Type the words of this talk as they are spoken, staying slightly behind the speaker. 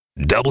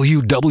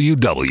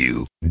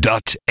www.amw.fm.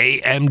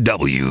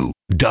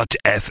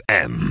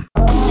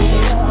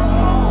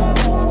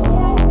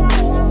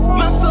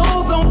 My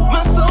soul's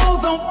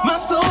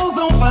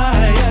on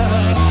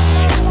fire.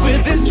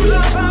 With this true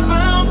love I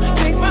found,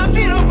 takes my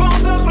feet up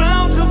on the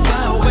ground to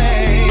fly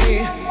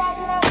away.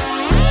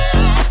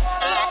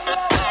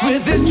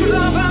 With this true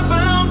love I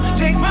found,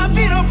 takes my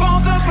feet up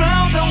on the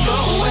ground, don't go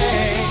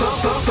away,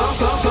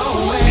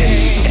 go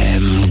away.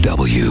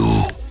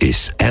 AMW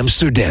is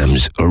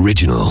Amsterdam's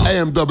original.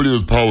 AMW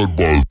is powered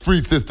by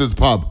Three Sisters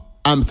Pub,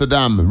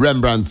 Amsterdam,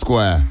 Rembrandt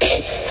Square.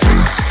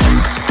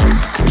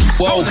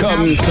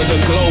 Welcome to the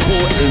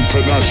Global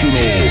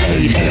International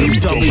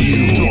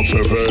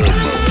AMW.FM.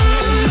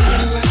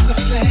 Lights are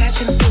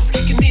flashing, it's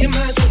kicking me in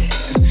my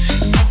dress.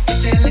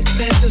 Psychedelic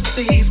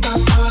fantasies, my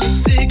Marley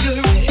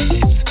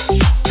cigarettes.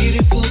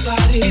 Beautiful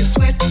body of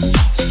sweat,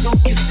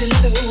 smoky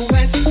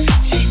silhouettes.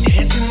 She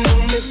dancing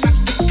on me, back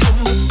to come.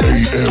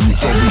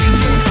 AMW.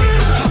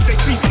 Top they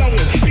free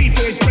flowing,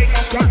 B-boys break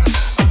up rock.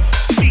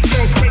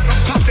 B-girls break up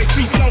top, they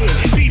free flowing.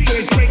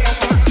 B-boys break up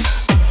rock.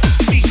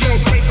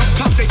 B-girls break up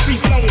top, they free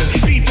flowing.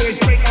 B-boys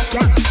break up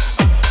rock.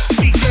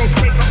 B-girls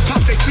break up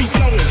top, they free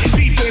flowing.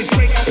 B-boys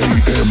break up rock.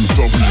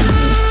 AMW.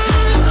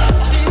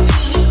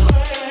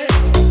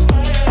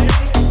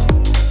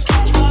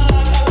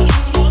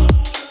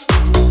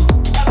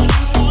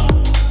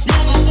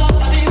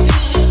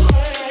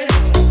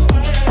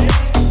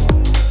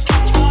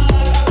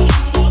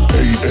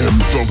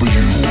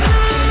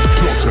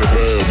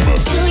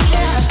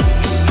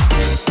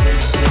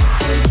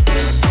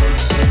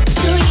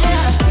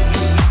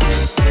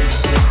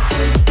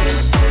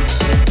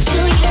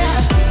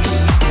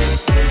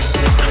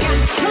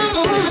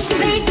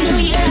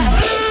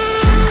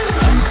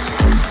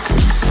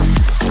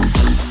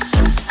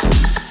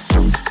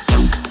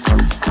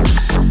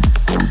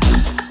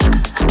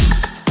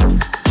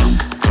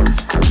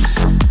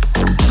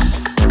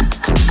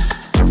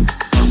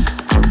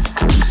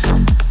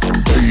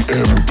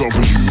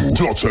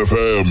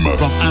 FM.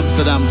 From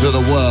Amsterdam to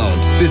the world,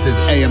 this is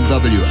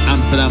AMW,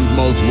 Amsterdam's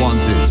Most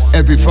Wanted.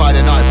 Every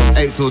Friday night from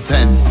 8 till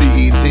 10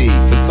 CET,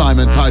 the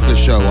Simon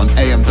Titus Show on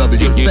AMW.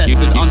 The best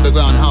in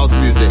underground house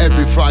music.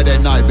 Every Friday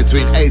night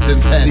between 8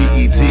 and 10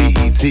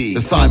 CET.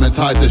 The Simon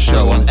Titus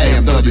Show on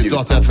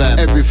AMW.FM.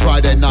 Every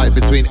Friday night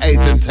between 8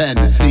 and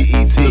 10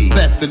 CET. The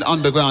best in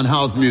underground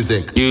house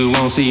music. You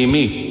won't see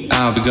me,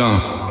 I'll be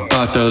gone.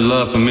 But the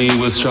love for me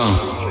was strong.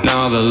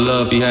 Now the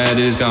love you had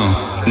is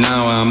gone.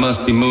 Now I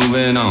must be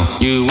moving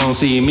on. You won't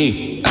see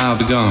me, I'll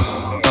be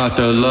gone. But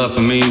the love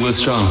for me was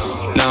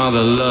strong. Now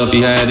the love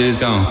you had is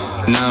gone.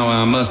 Now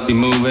I must be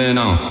moving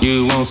on.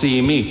 You won't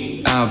see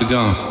me, I'll be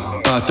gone.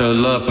 But the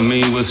love for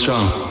me was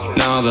strong.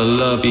 Now the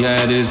love you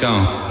had is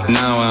gone.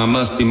 Now I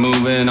must be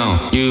moving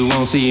on. You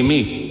won't see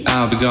me,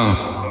 I'll be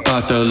gone.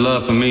 But the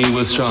love for me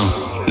was strong.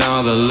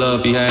 Now the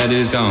love you had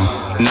is gone.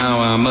 Now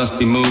I must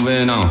be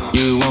moving on.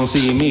 You won't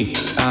see me,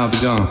 I'll be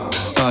gone.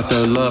 But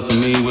the love for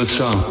me was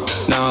strong.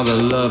 Now the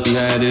love you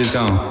had is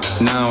gone.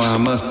 Now I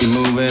must be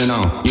moving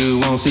on. You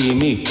won't see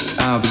me,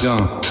 I'll be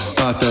gone.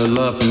 But the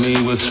love for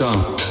me was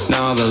strong.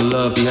 Now the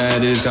love you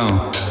had is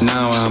gone.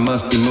 Now I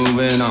must be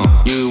moving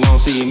on. You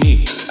won't see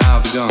me,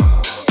 I'll be gone.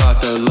 But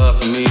the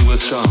love for me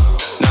was strong.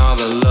 Now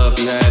the love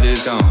you had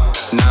is gone.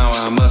 Now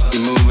I must be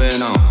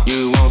moving on.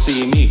 You won't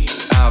see me,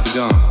 I'll be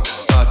gone.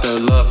 But the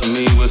love for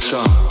me was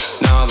strong.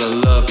 Now the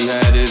love you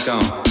had is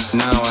gone.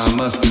 Now I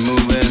must be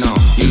moving on.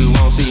 You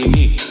won't see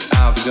me,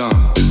 I'll be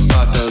gone.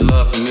 But the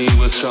love for me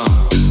was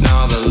strong.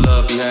 Now the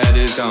love you had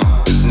is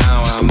gone.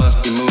 Now I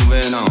must be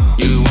moving on.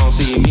 You won't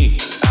see me,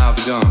 I'll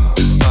be gone.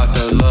 But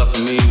the love for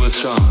me was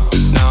strong.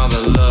 Now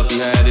the love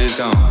you had is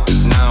gone.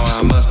 Now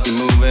I must be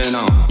moving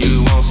on.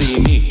 You won't see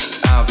me,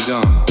 I'll be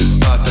gone.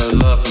 But the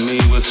love for me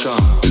was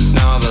strong.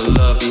 Now the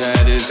love you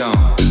had is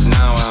gone.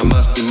 Now I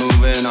must be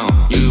moving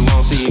on. You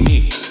won't see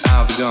me,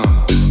 I'll be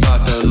gone.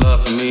 But the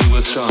love for me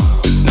was strong.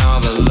 Now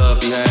the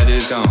love you had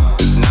is gone.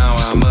 Now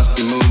I must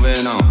be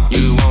moving on.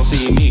 You won't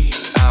see me,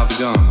 I'll be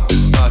gone.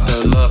 But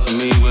the love for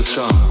me was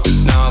strong.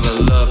 Now the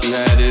love you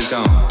had is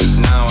gone.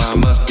 Now I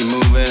must be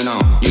moving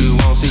on. You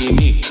won't see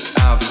me,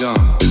 I'll be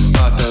gone.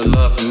 But the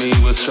love for me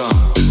was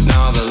strong.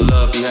 Now the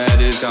love you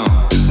had is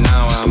gone.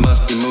 Now I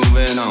must be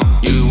moving on.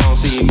 You won't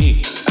see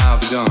me, I'll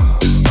be gone.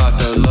 But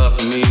the love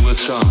for me was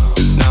strong.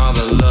 Now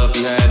the love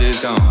you had is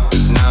gone.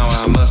 Now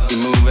I must be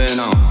moving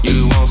on.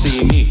 You won't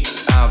see me,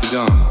 I'll be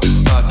gone.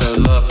 But the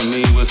love for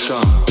me was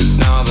strong.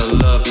 Now the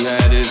love you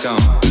had is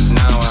gone.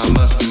 Now I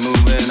must be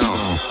moving on.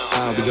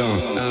 I'll be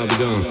gone, I'll be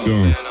gone,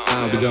 gone.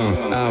 I'll be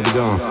gone, I'll be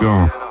gone,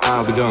 gone.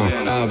 I'll be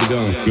gone, I'll be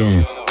gone,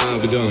 gone. I'll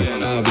be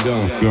gone, I'll be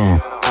gone,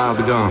 gone. I'll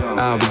be gone,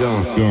 I'll be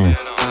gone, gone.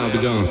 I'll be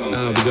gone,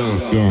 I'll be gone,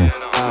 gone.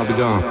 I'll be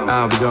gone,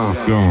 I'll be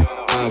gone, gone.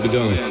 I'll be gone, I'll be gone, gone. I'll be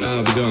gone,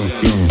 I'll be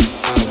gone, gone.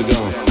 I'll be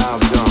gone, I'll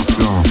be gone, gone.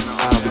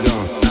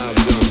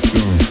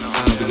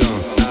 I'll be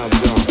gone, I'll be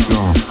gone,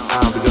 gone. I'll be gone, I'll be gone, gone.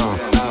 I'll be gone,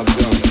 I'll be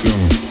gone,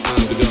 gone.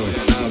 I'll be gone,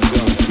 I'll be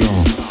gone,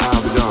 gone.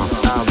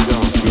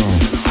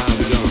 I'll be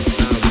gone,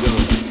 I'll be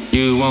gone.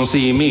 You won't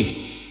see me.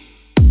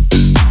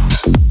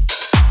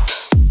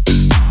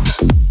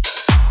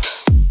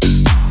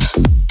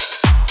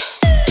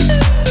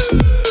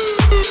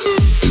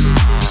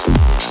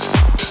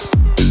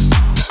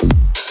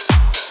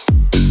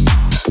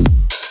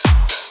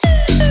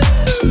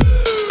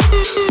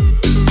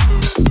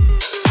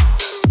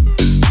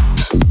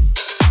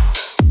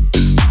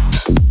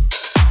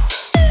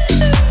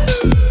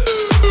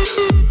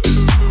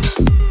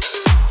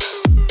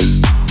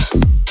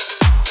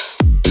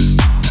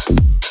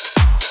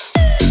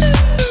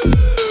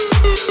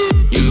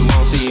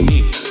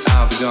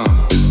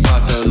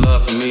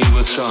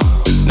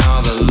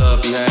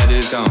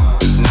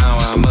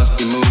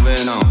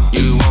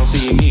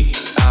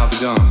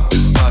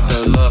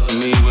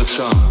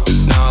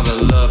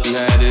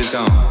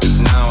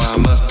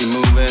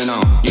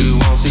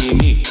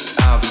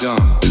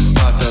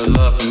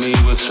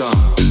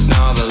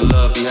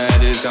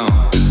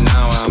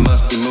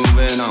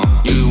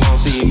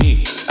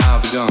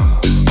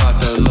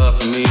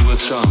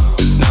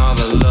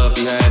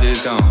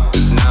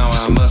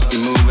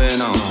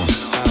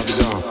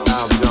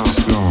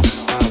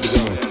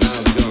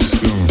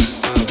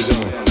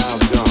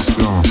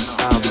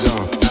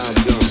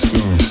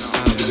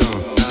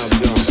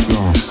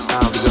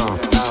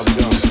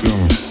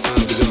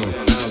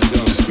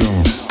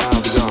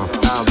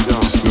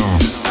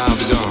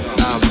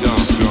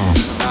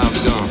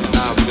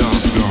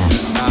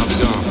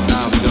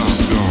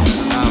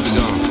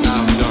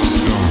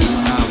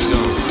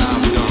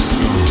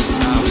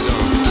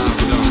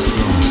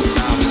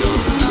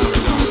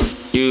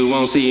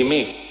 see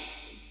me.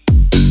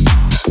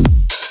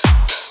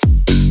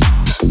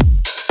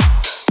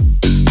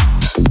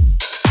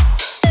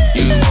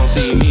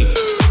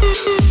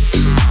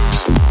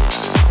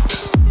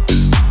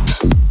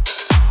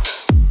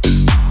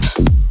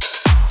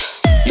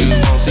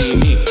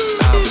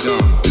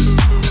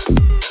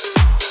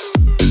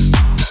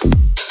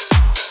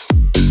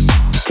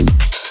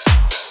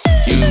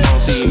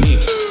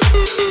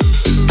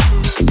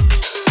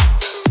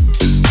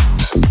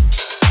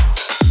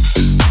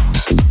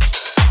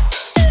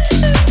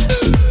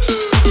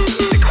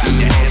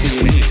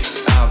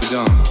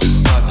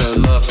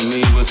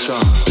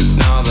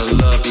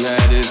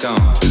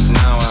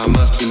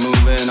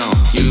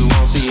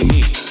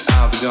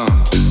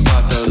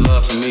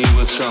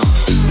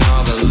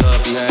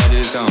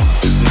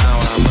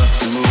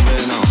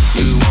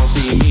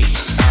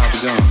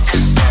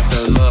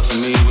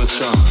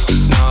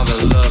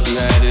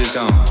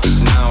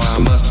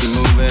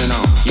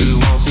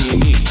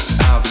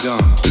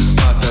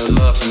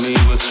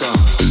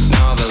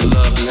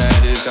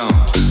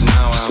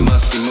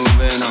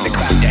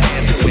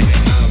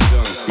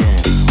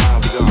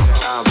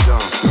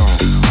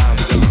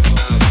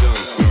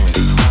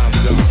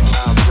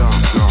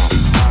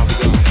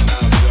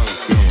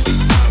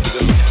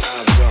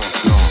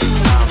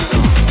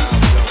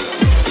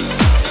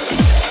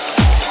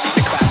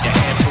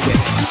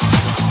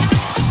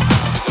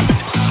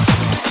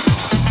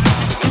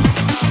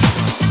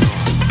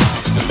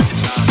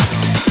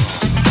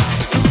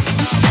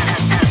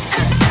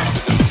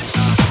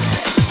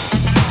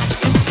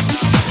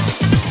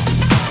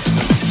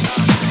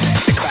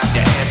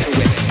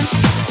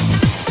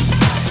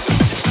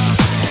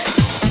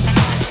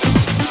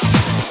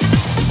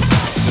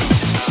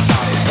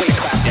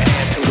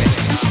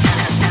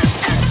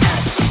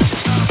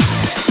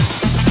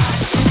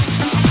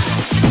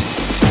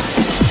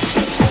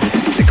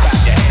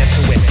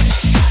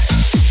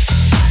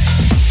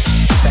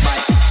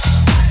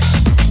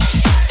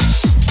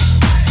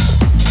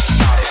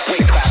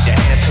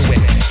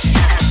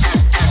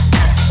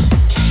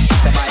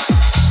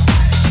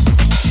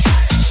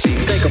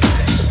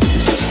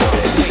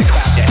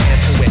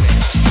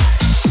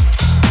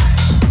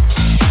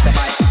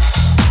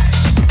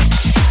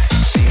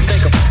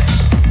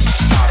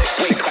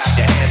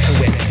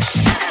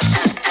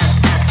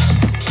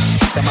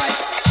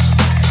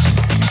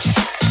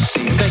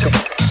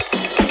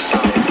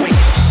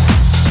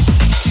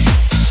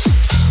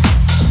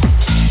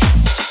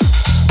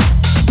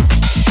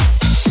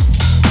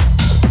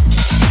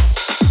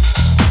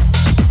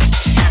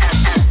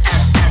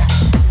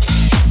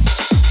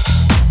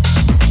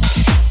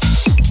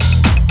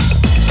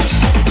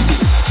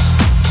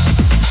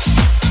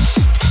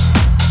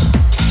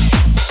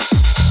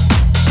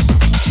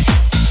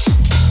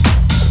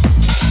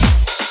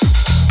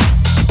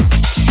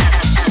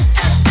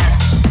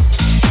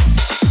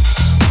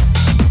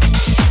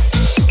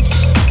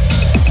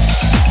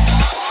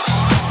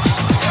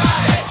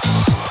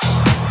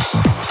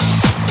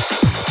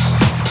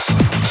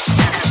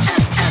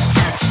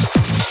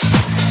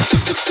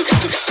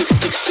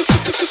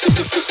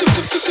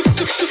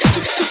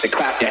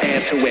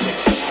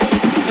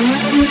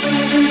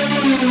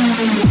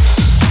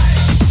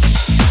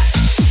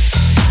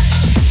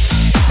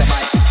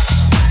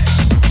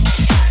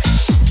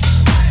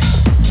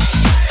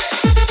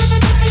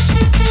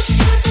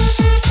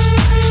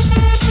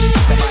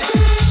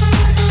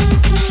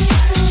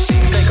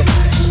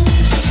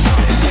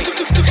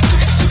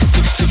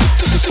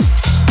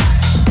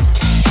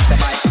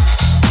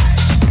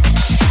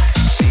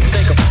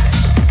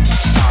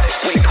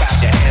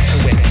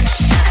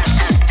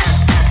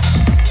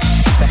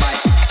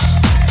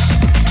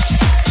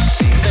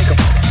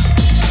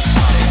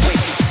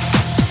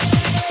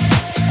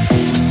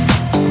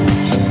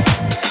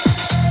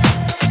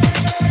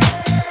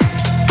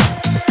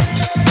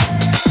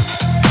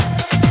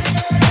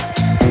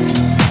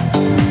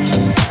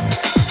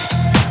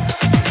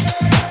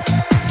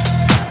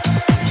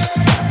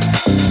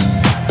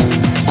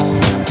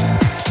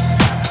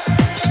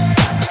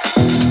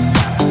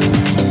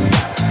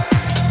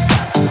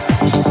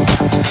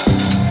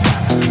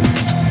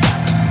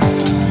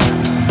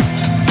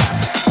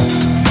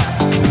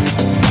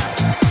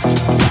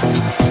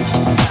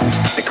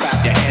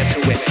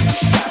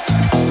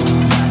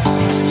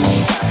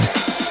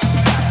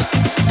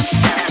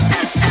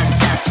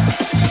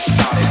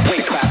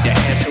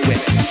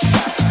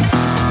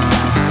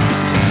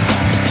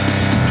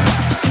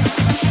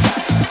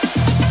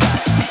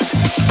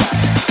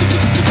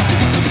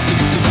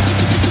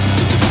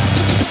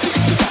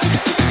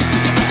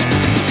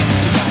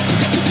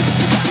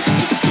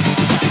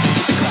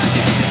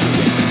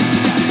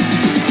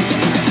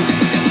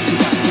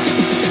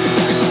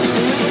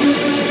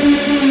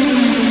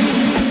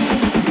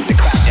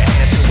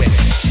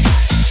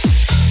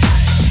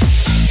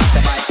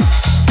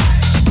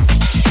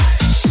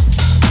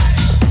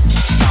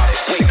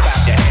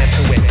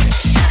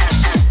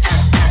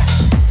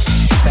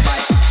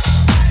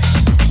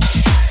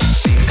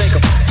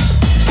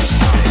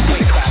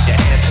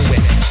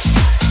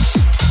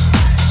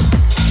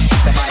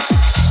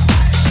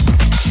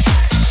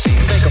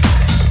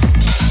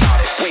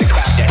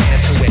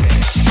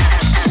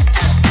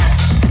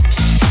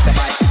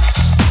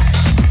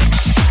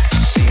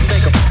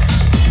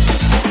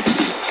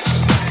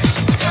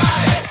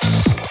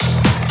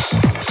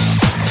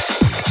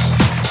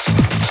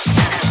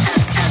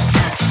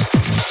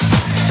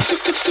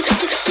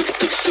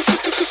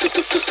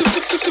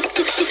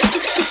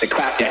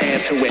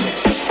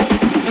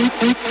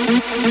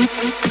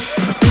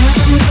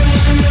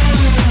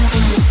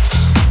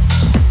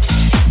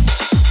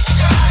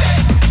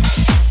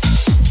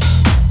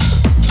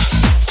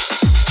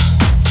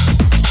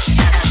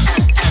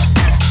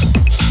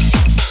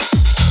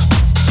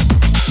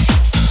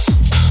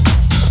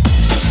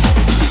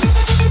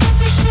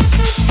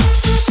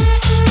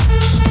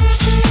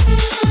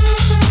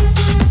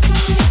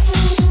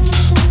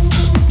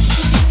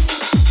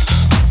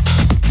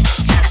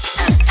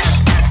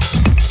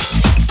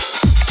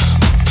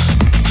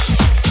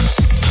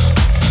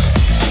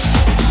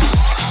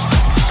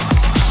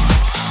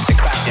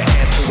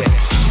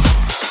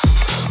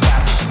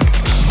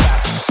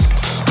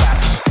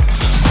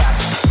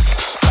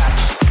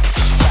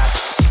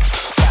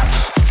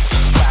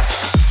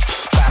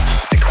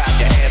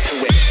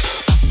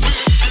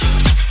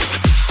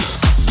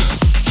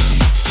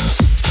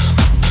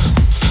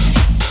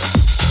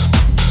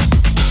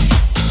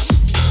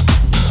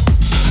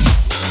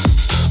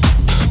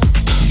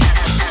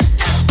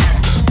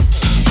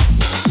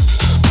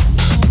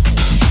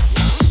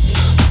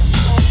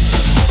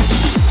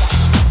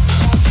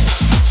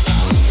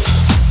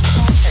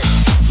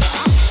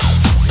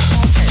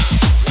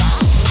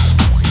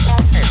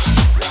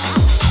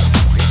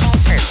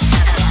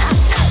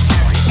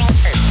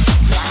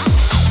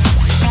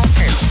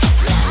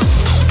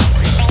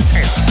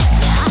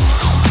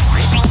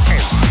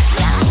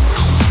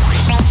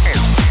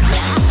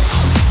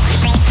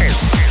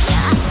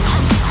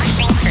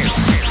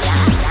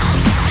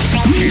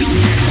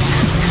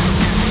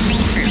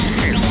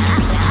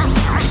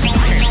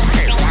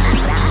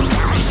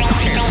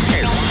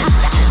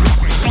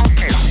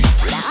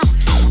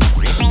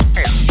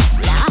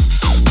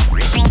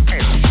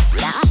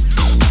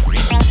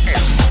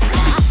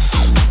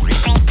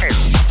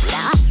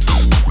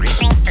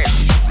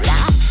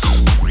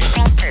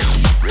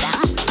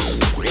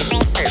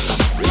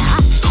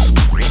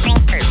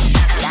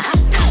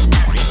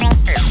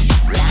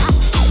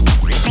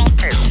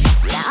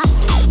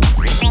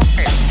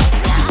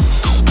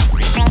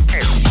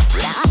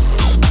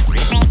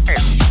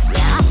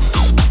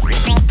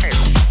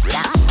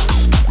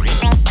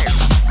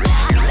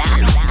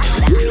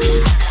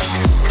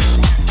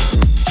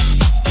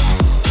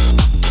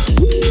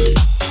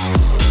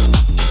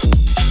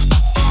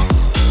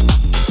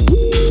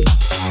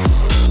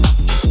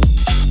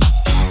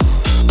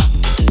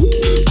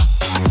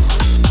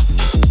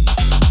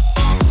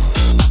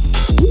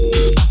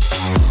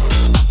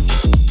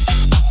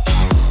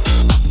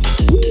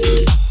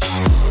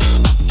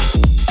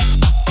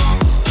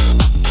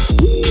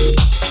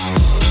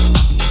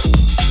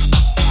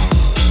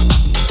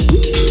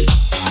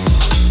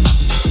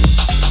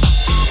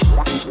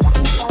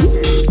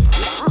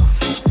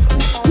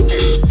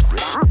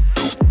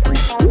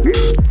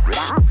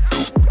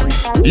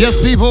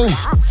 people.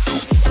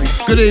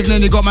 Good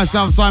evening. You got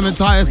myself, Simon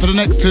Titus, for the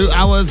next 2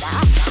 hours.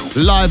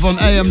 Live on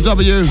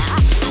AMW.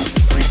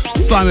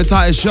 Simon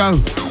Titus Show.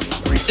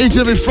 Each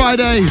and every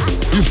Friday,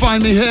 you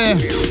find me here,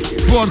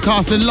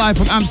 broadcasting live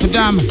from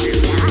Amsterdam.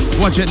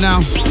 Watch it now.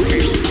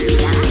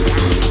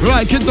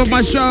 Right, kicked off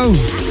my show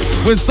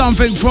with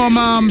something from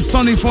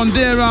Sonny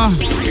Fondera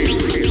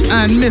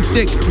and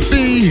Mystic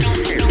B.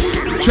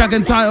 Track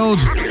entitled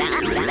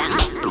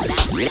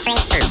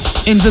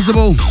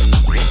Invisible.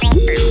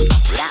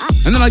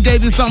 And then I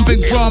gave you something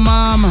from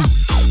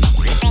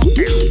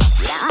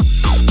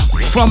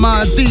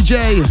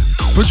DJ,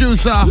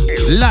 producer,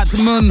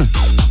 Latman,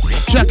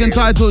 track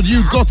entitled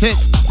You Got It.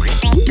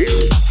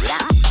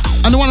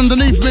 And the one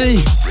underneath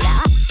me,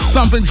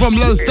 something from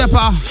Low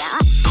Stepper,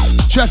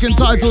 track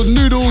entitled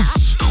Noodles.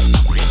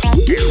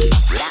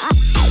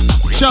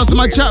 Shouts to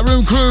my chat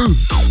room crew,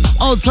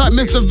 old type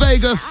Mr.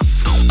 Vegas,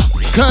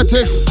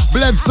 Curtis,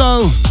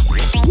 Bledsoe,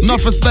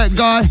 Enough Respect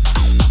Guy.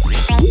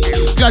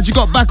 Glad you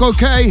got back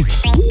okay.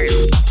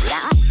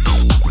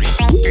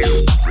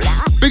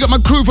 Big up my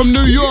crew from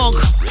New York.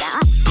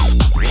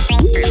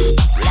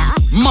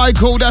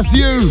 Michael, that's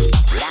you.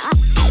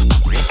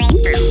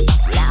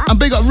 And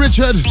big up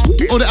Richard,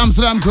 all the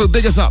Amsterdam crew,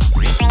 big it up.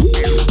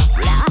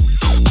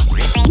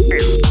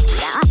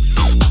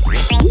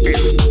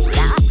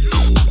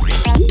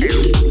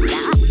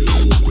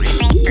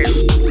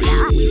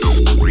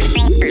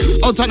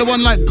 I'll take the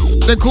one like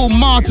they call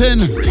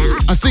Martin.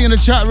 I see in the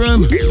chat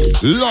room,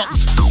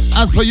 locked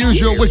as per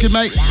usual, wicked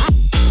mate.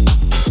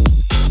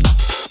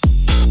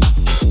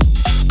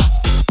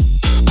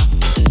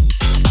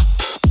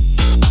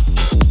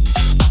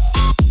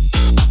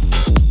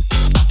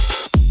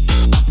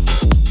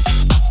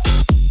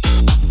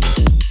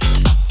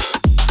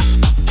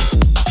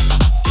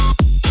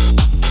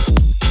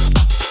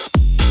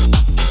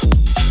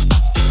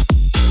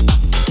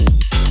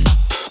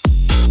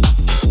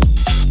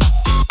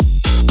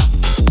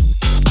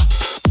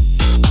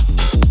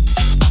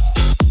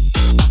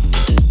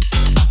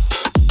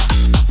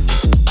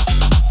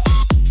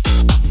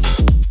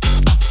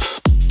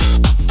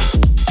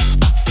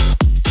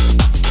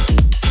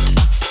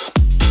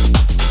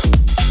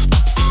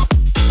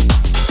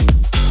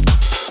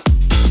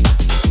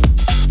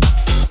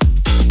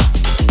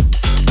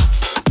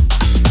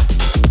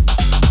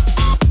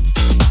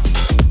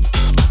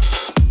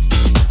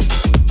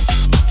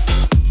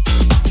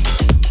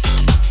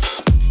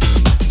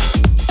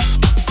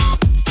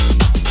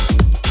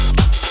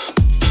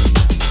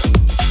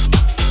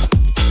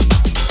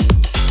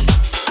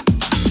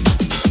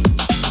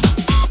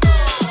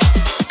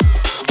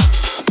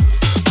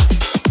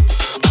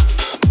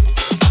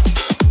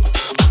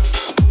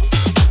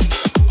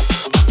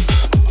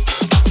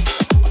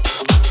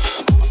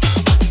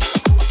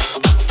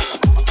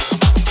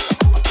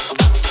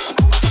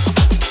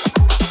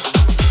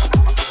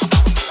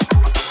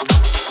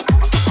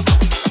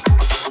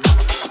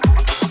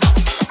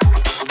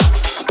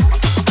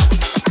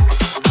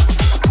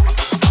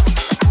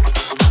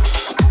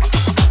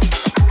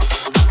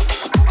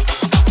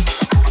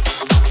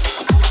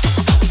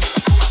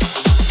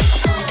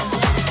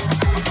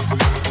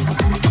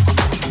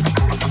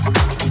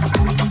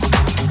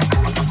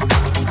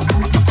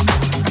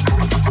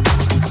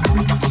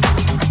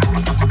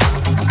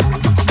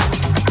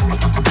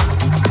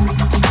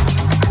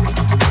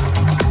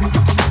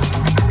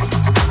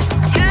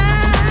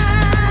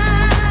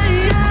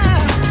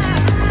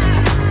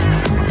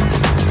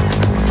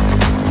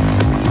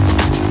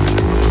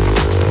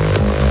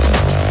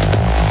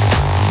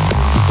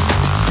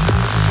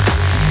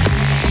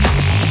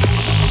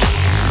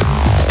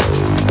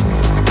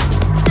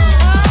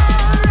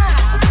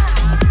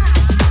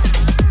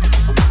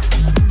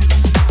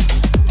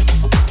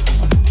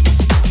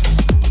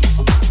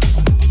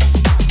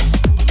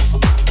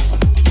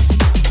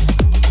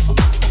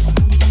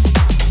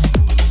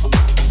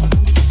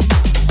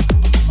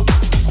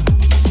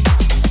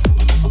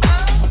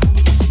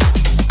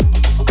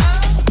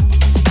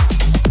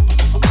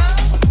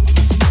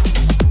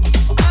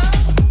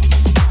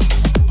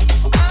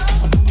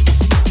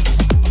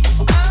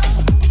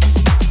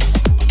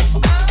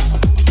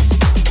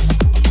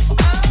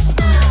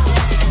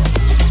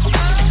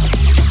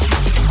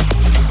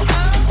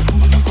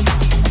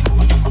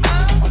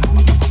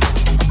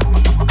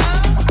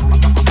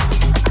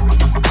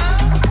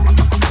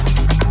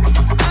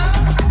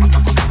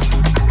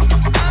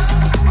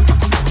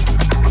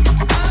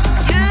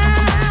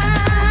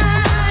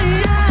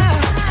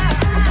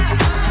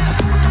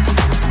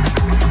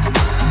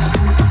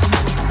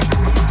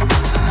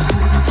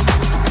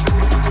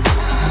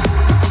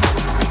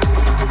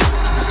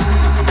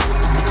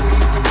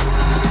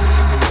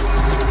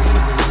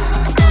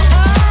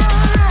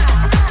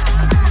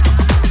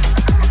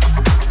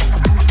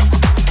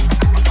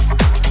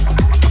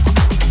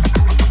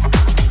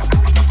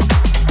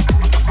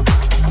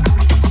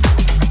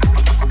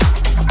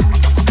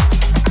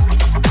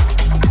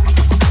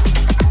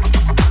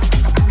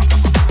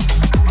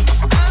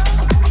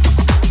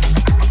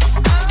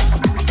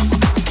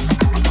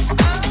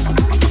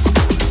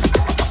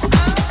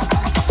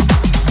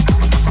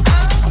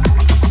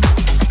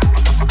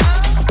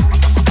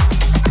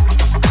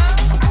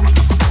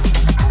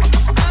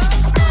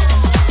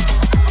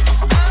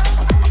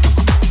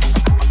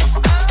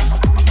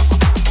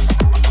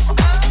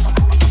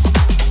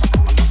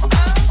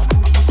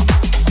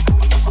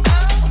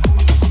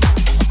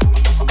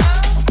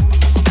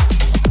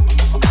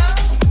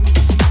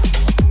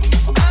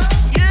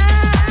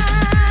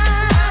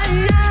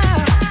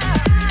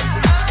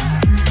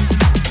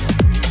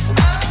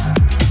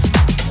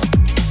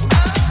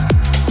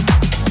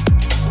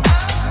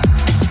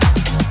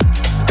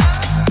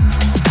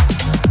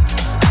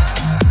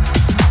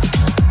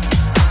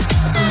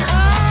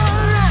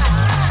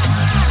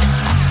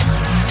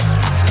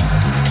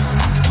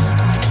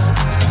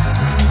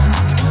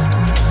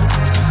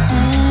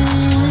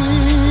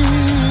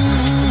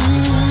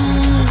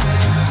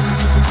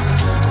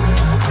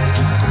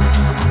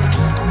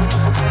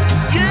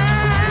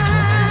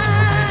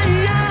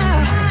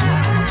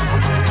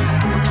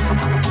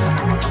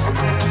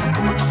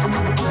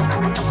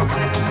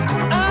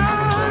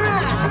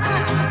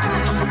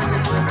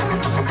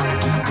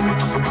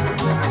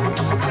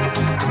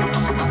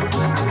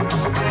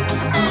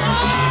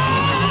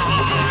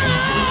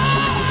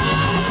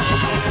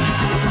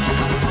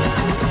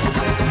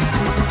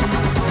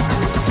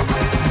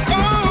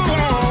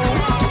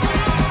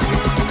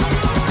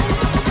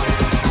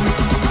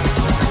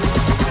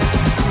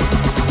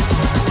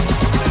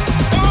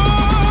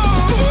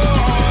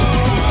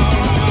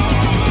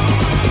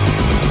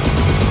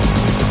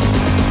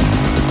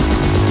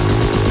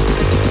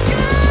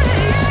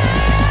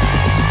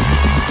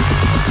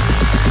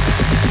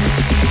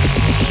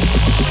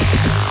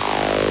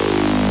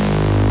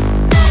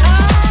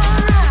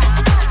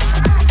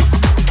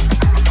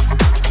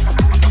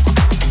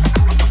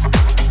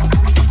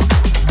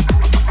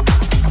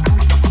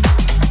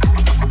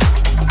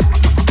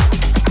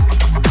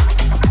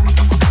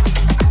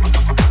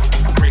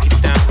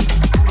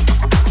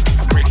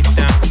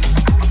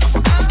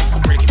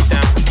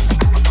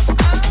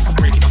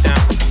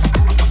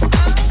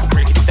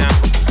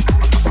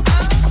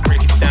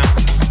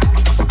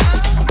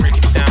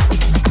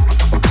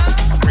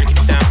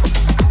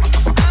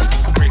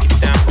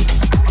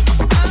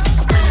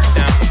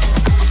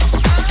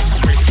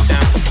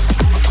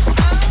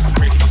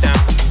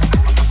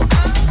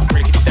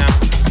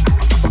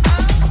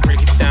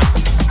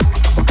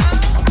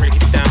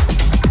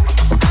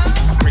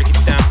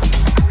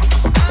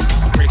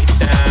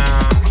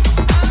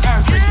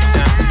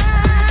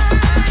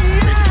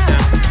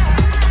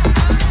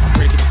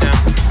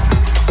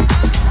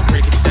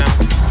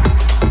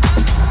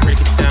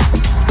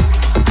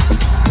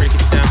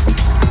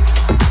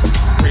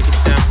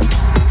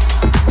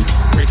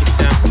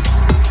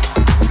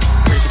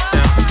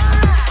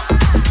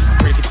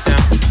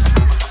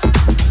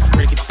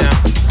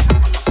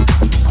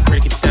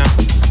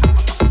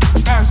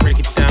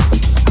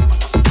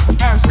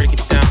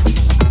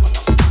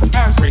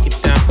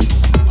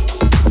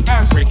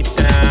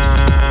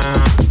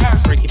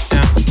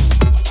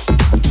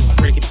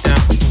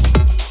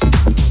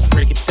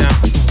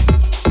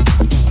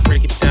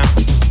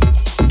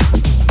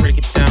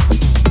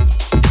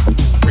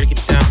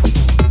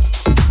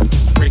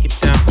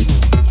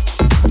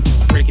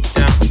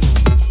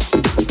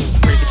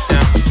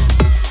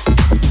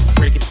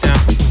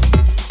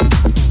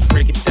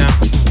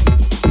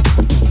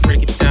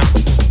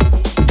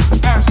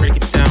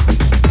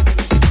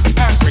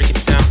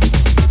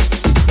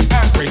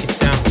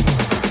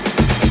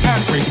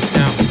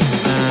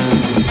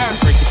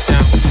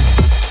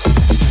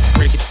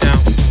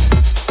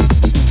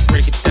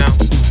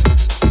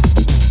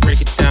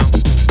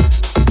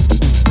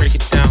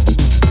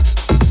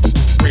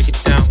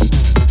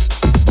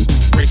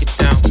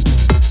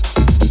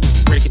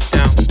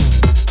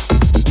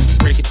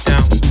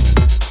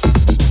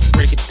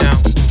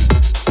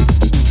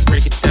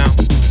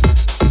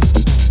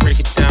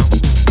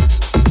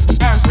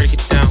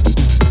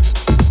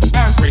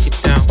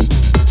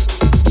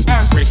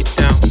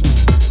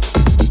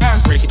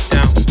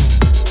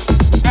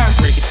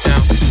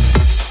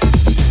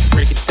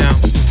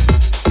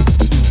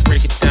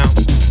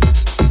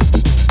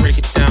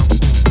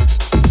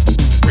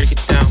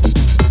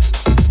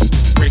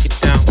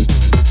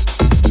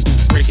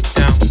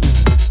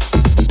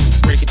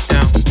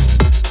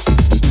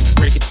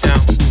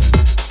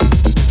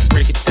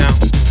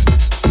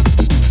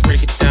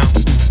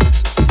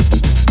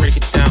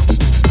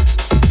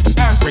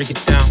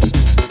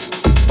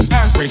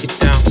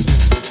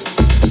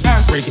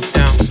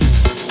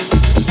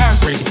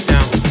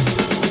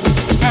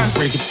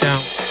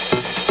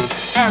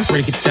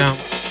 break it down,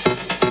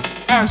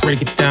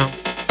 break it down,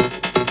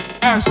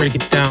 break it down, break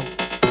it down,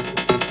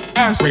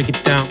 break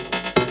it down,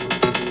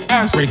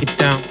 break it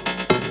down,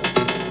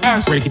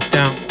 break it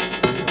down,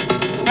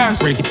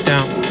 break it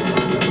down,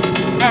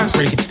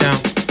 break it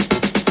down,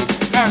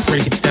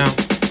 break it down,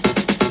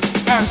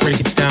 break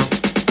it down,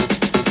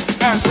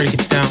 break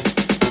it down,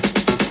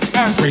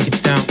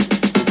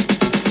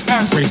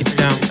 break it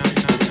down,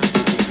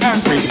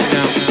 break it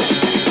down.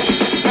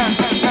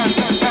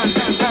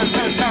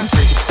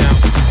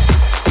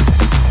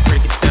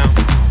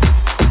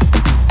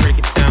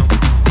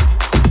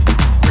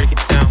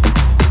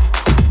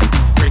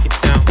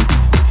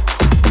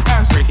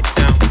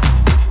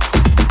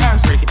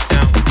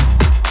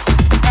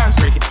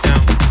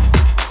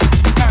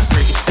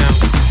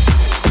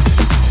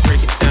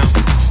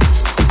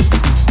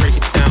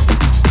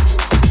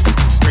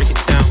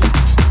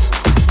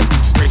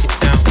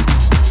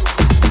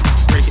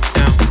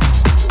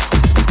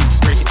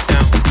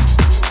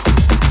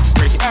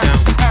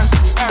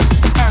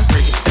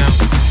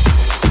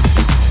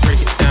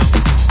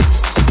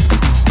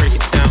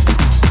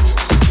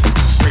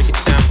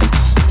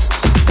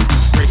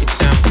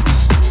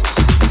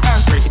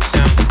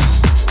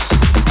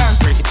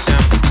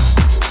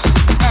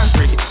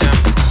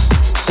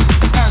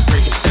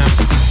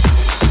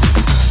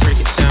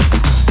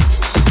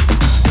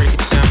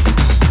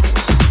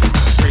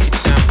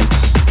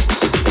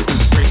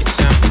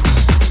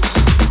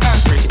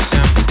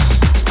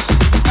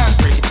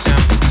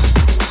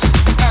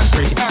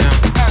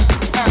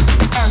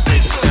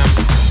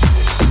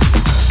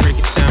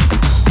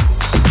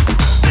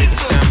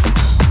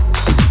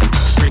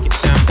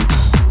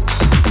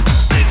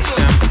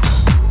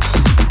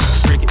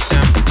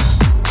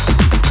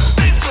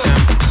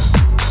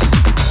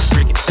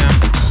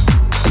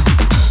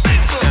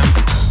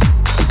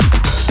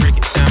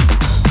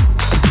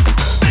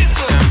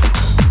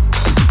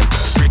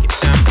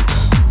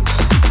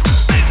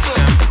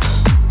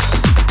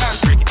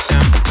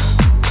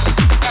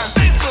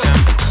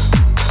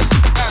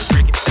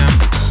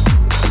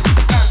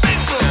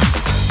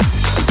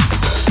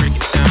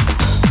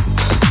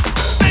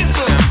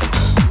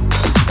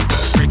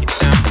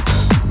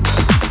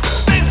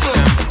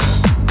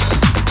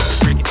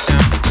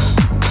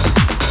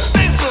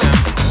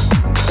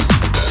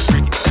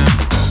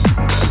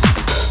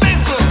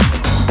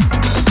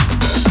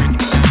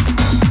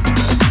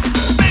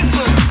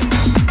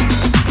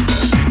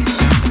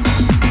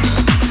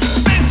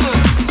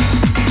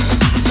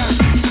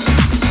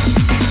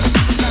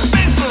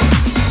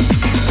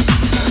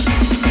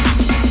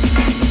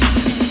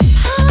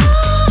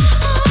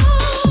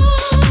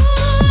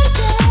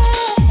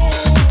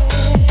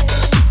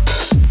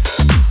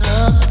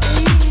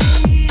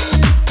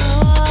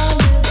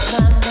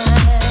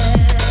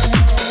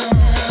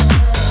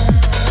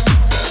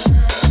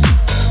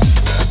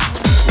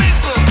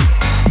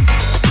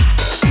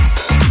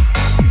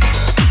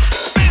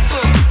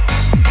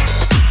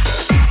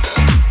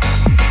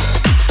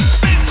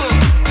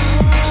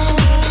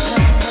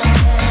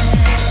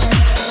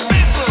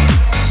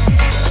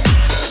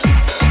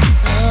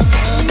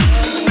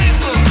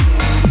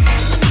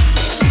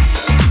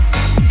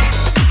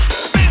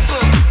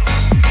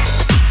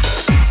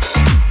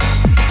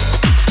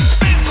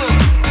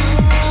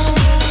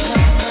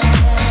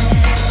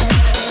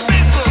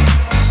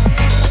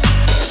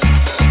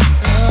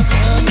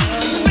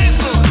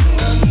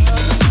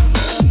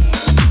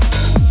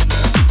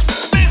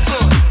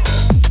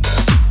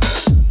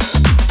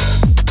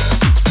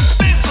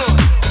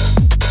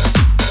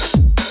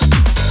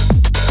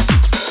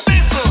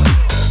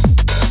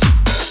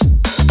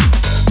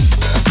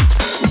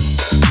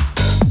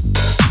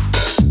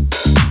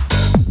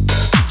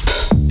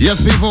 Yes,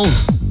 people.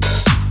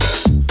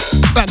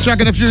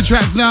 Backtracking a few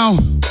tracks now.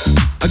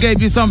 I gave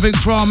you something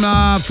from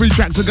 3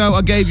 tracks ago.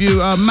 I gave you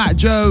Matt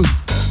Joe,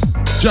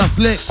 Just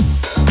Licks.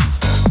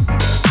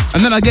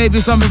 And then I gave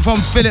you something from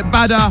Philip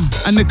Badder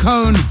and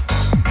Nicone,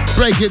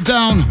 Break It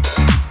Down.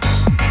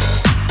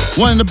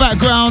 One in the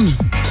background,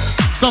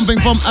 something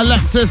from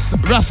Alexis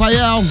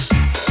Raphael,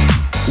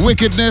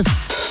 Wickedness.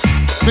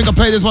 I think I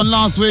played this one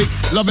last week.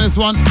 Loving this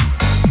one.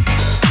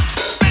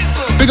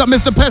 Big up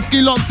Mr.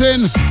 Pesky locked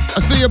in. I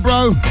see you,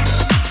 bro.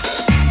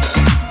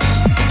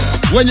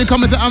 When you're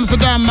coming to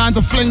Amsterdam, man,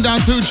 to fling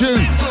down 2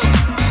 tunes.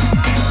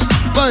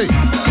 Bye.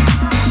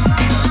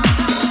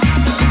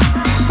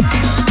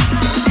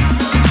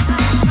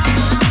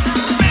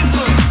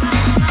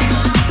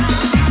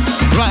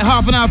 Right,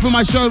 half an hour through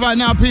my show right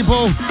now,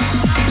 people.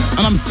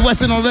 And I'm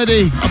sweating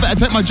already. I better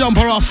take my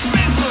jumper off.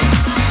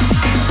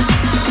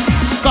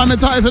 Simon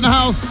Titus in the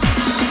house.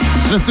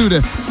 Let's do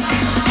this.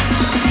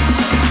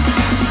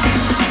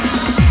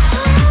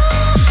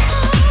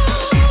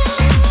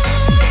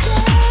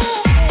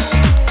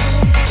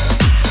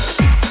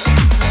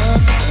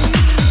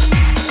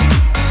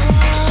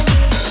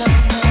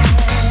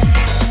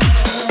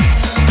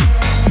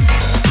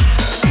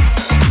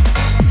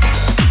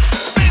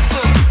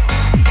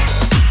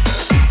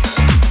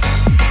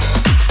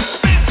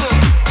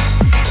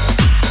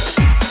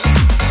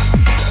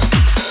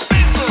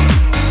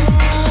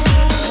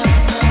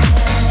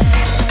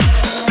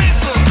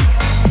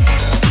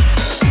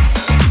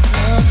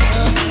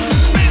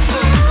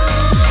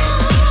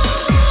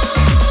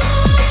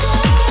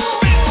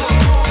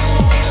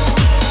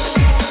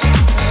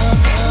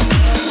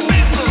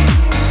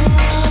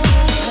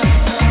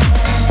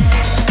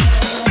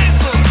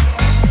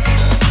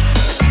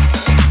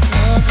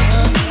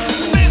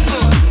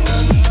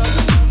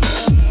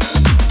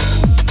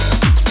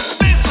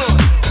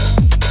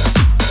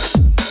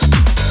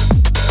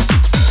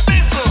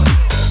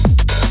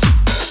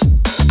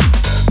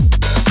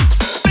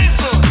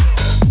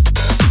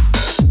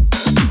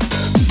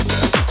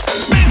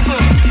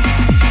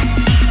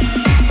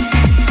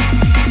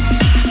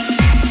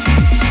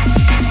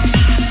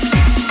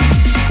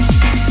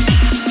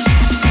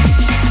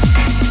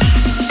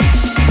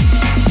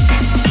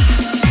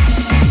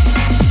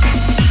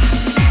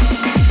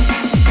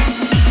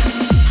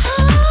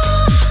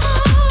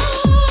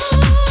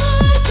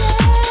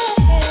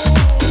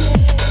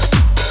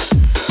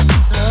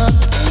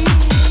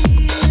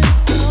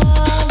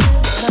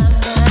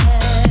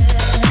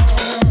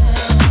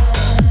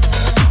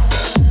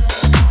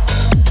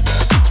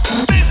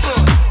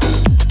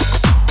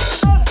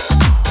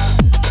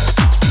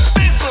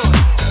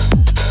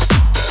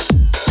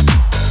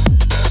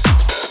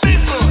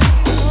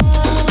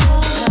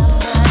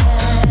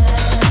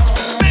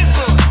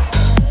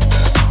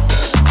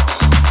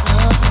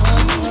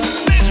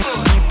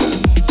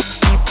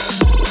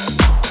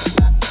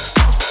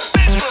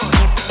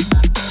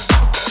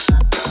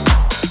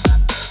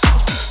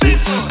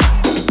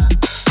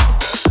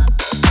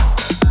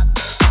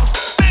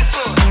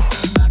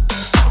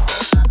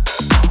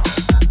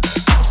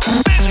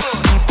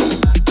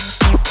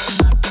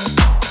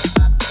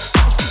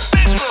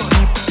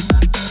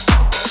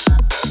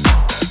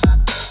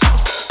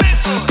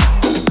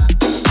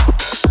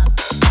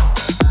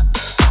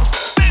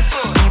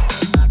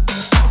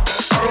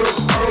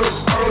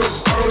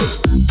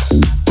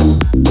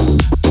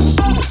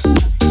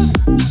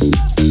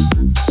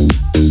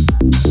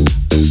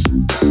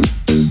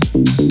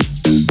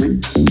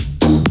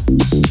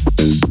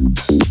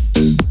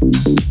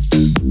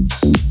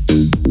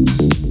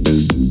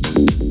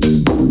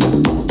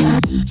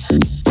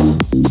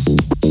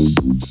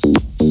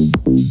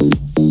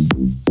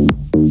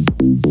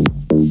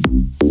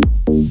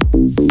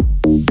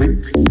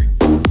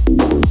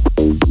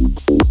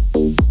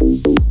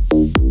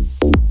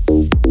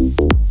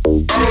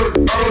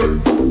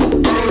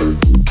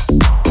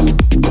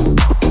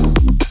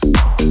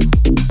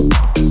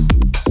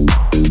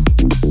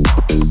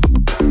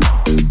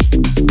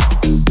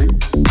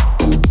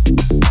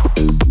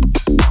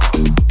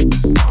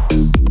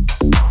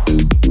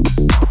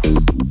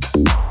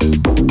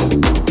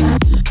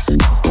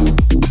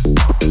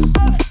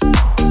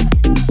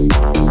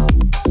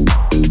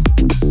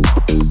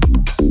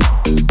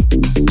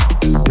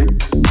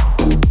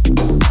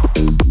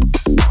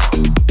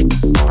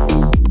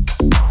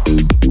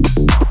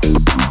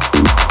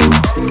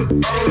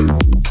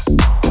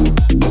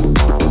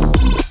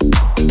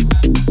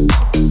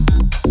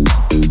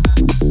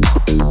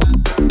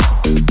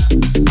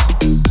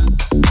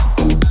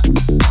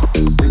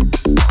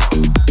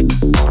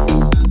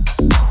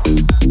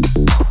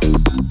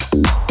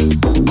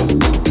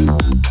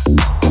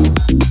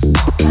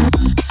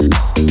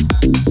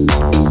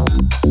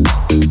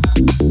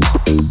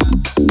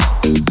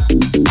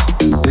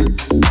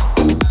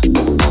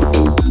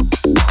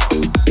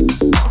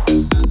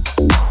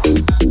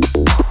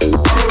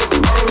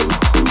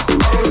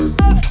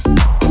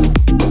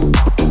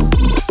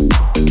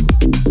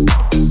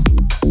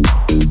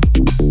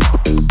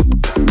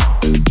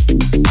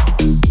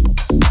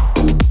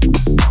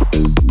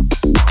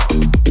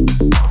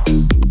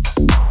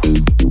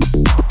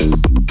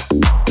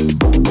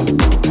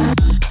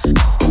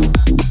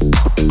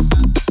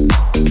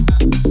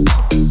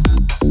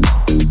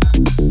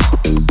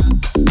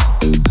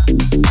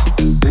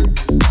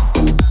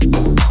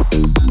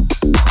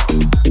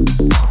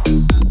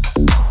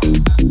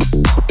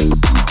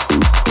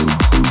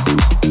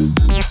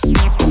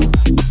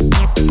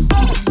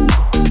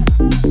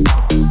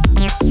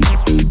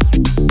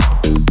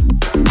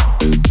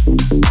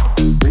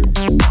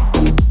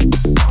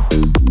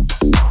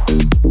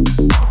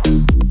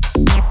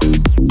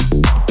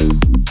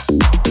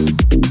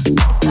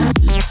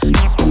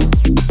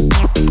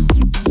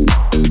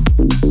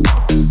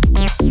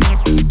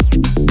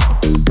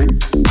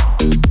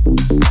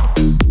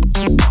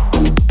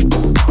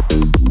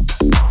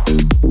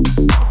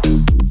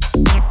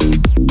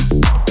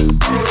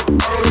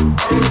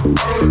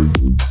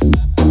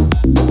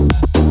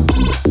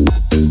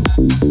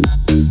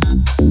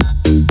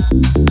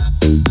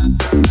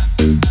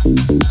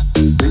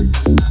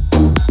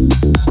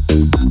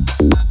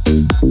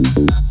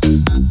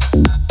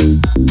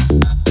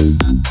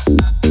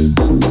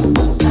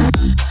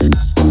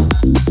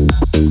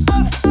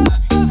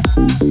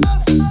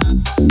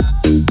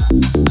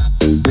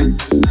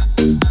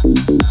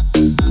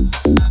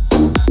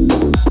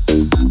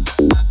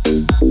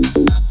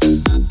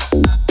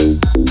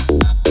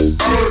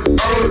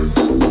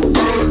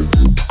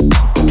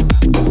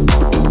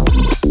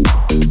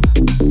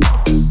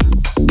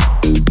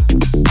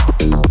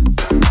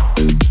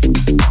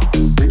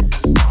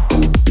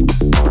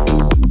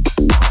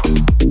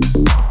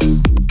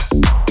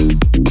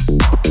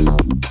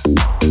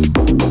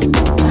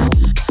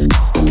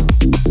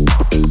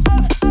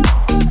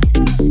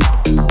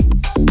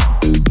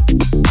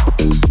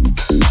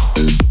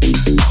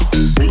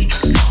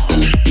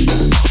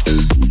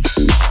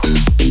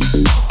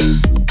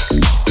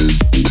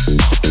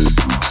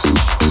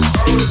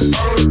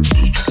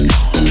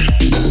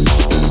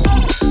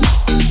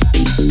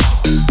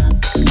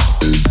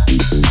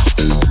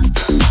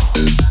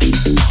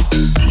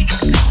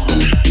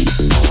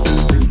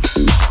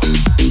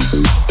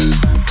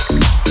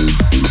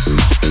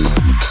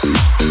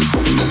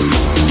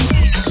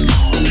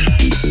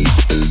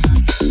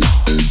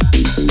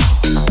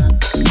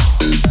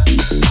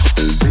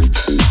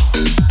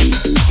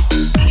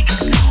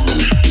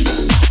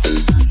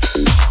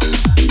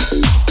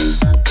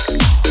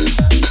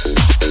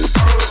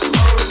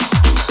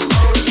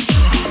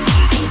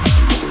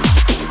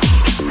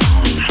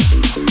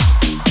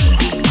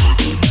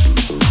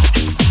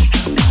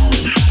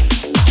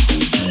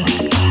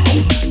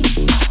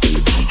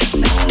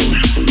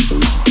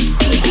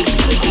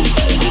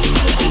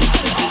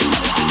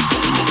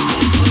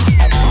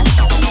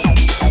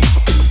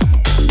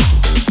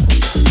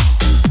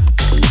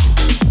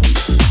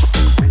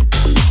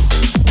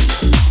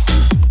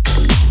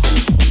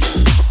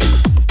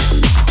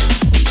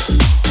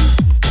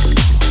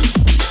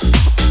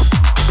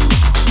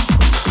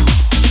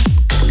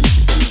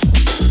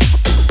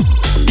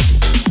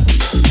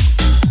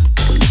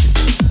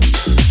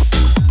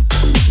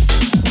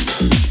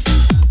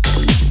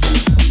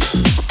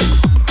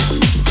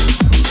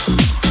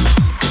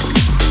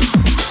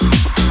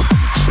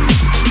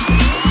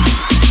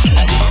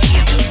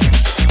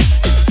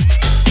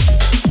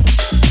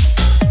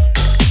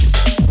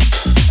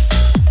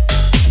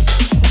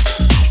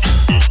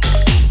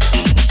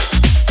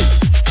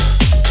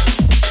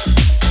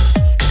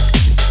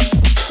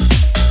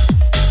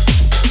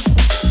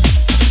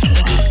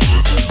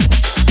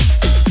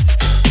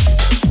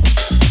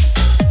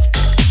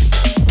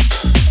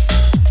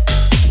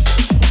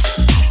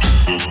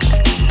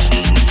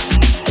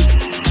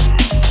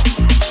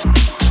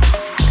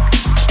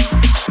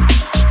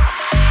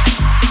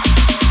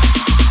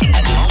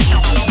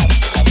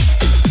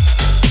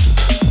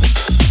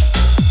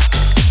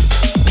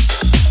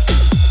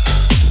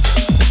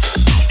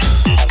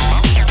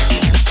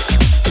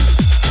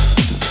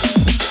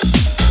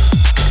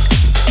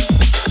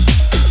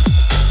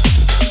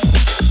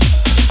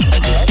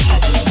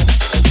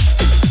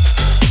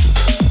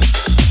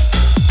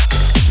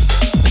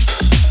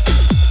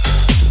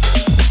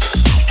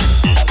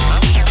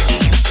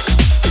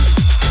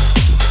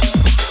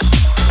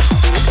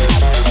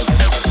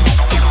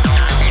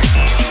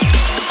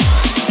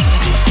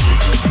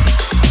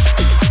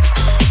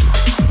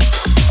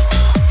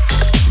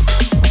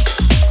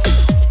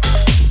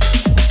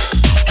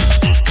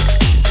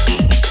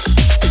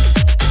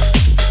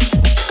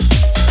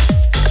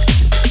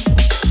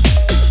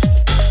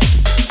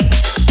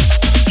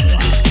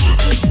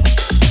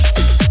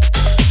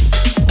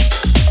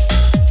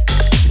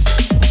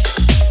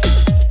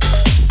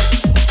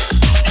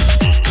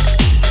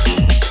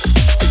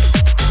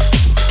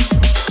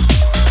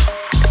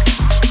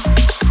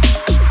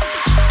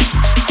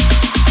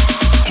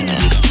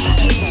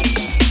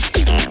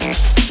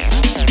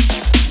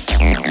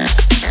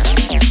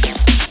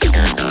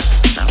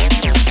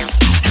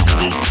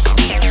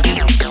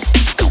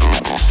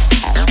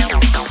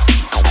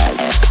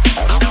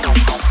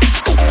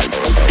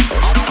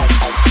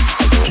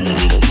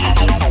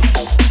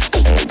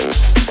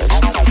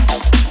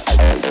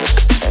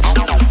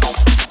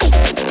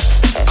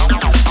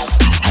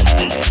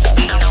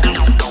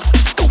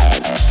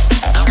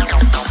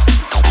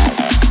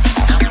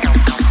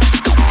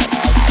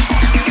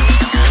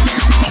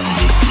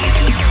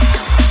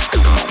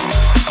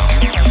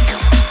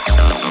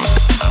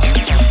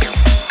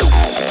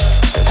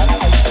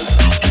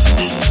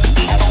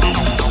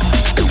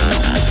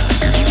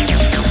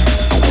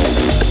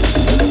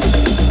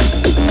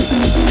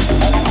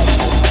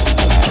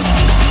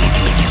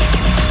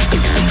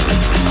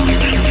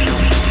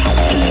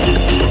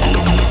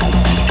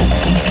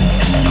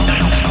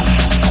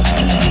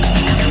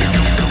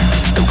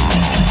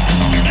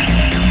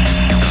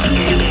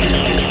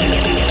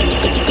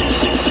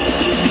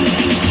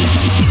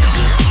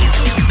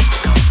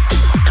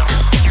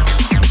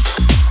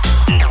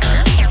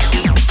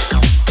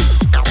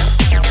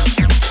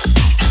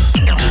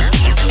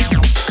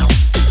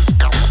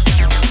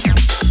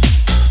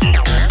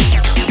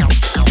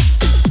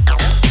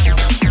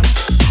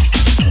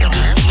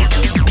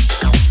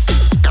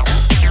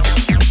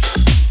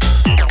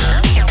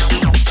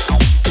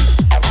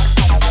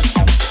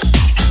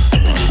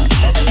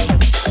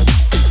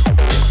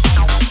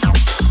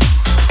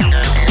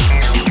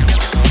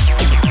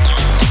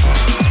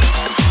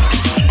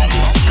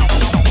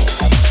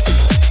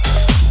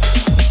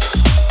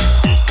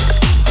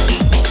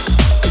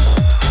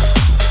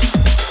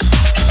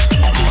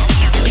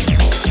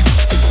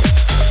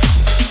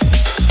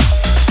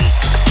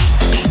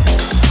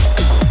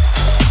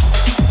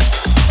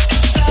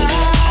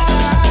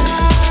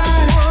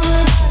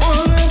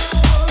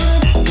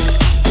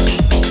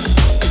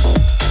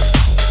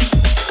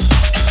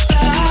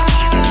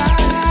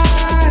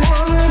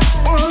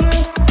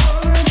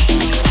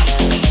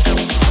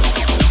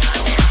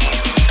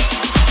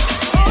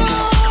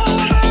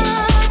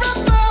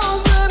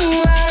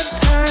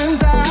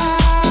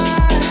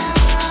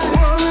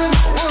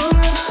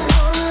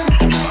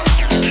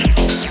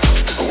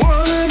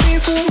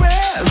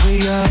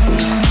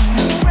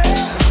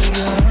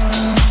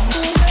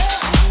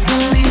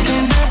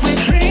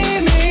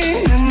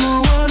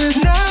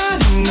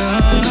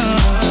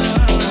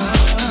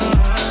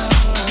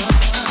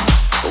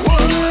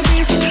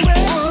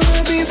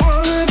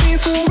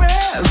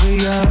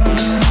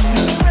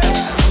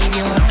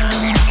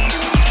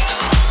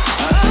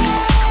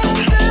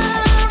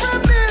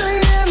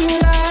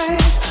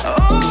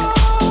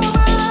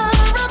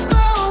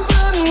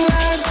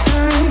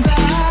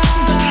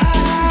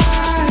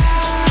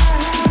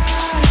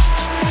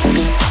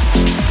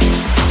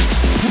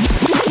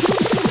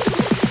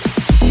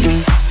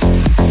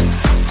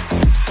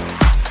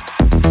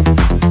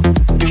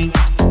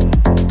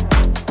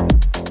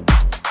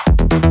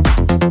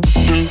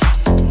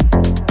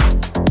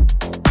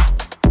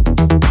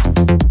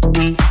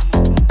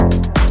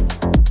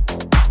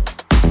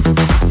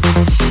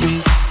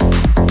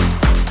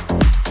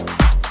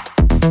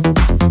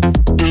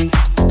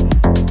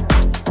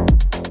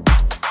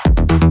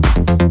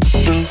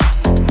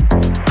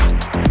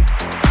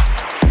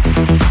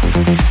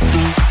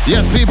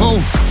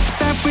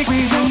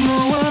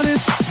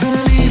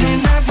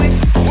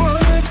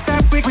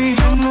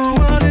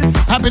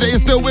 Happy that you're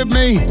still with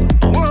me.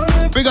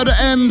 Big up the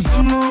M's.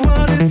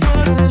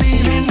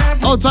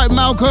 Old type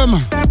Malcolm.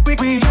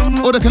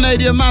 All the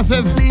Canadian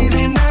Massive.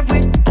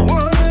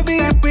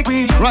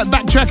 Right,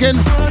 backtracking.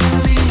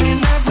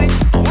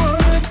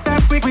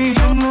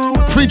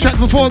 3 tracks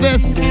before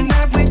this.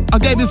 I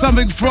gave you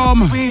something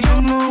from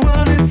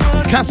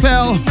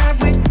Cassell.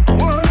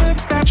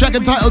 Track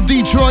entitled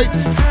Detroit.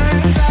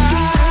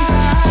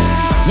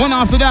 One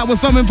after that was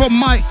something from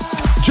Mike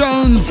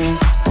Jones.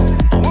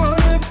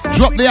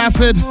 Drop the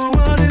Acid.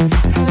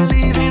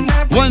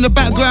 One in the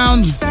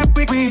background.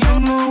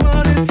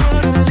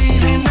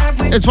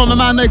 It's from the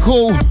man they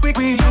call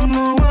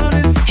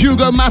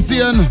Hugo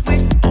Massian.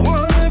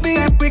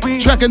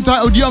 Track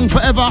entitled Young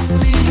Forever.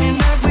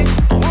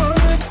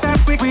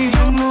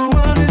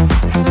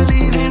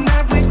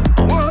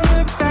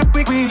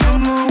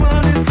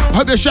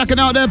 Hope you're shacking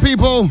out there,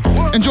 people.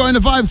 Enjoying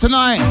the vibes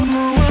tonight.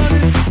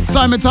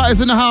 Simon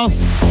Titus in the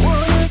house.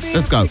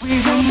 Let's go.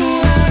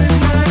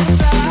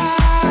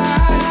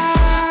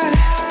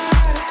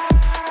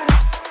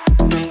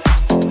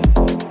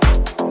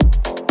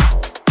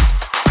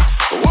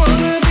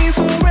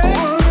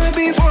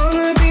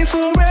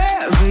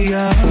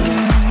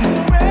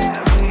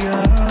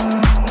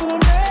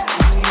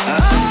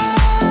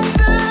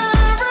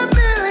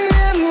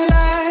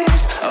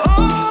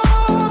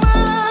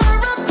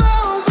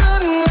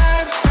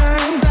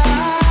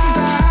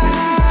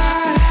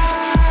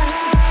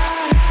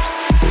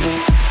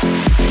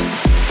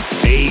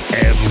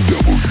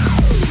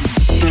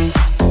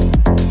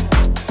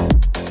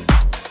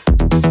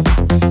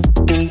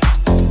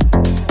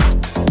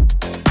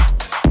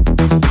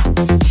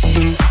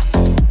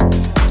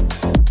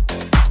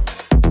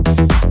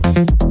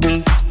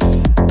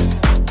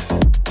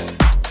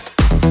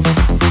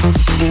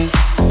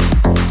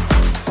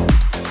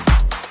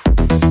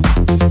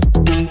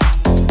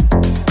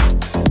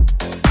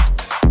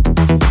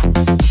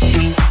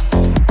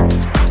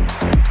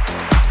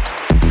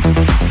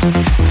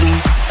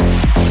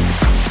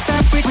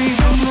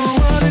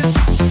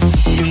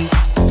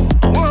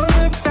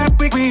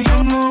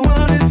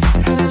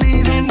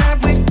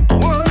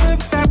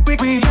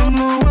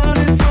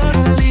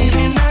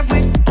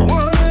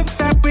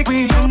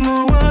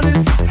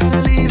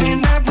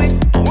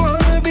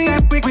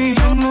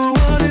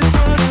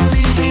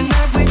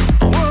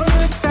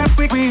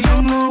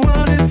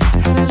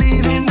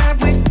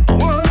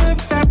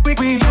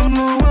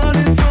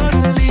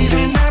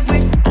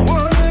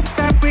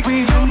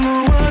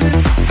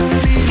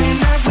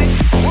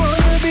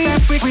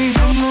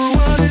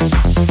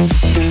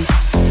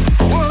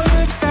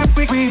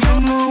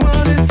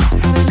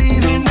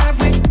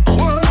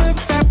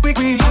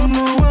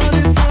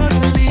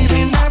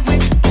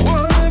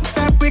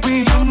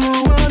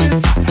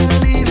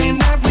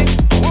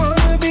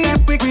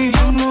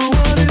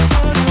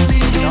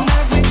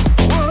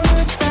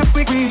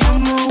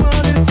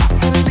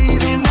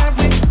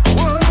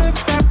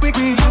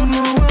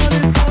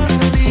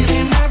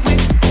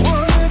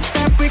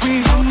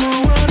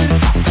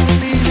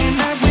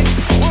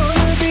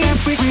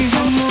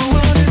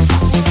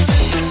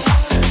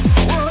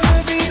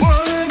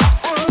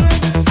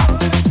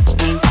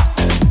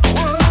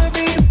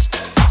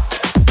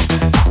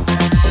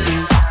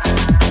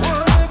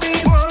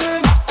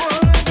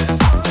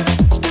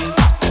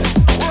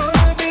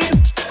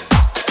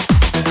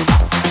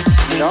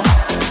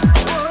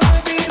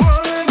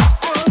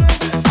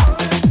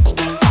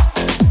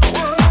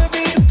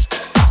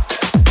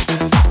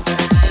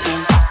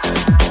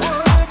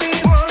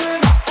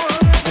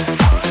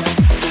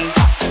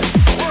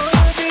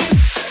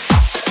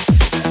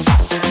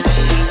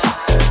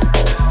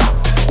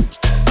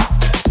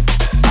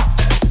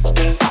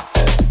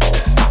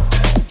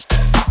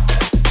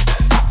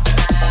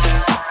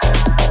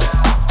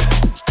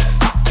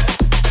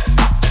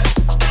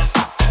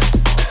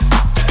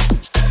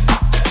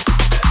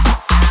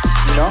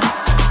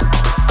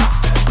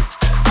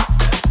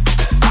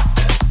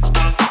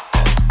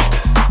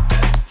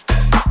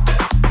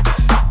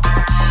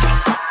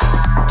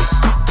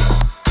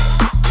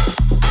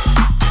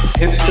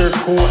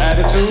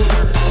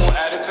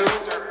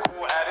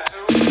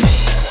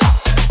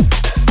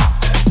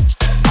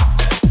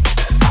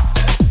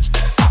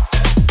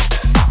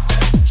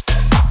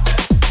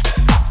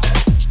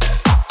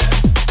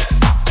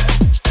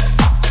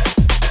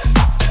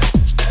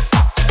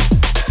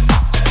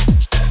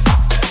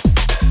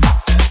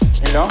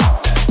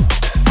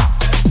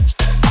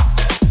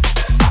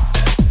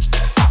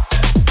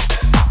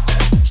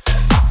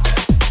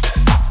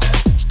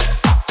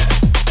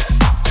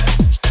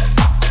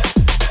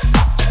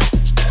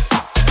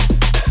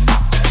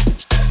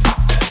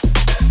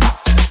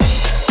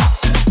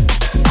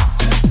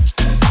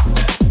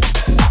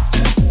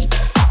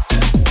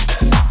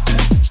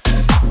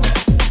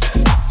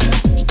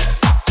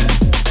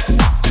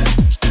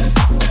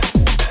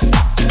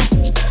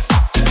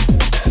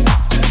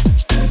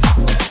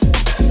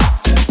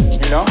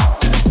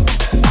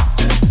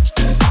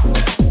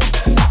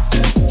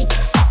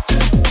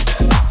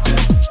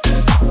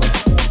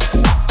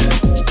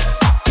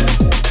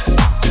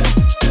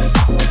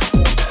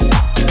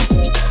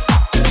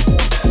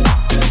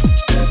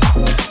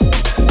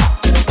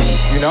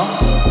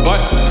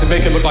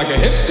 make it look like a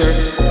hipster,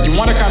 you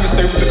want to kind of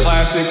stay with the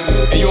classics,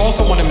 and you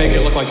also want to make it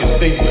look like it's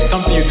seamless,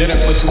 something you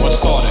didn't put too much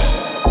thought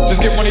in.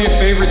 Just get one of your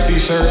favorite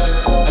t-shirts,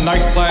 a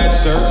nice plaid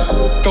shirt,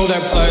 throw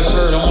that plaid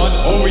shirt on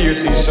over your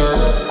t-shirt,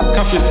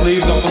 cuff your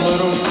sleeves up a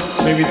little,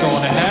 maybe throw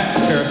on a hat,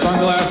 a pair of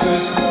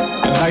sunglasses,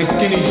 a nice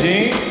skinny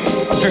jean,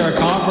 a pair of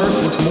Converse,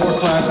 that's more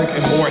classic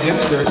and more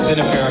hipster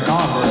than a pair of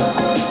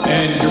Converse,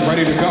 and you're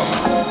ready to go.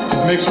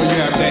 Just make sure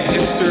you have that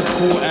hipster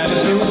cool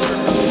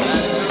attitude.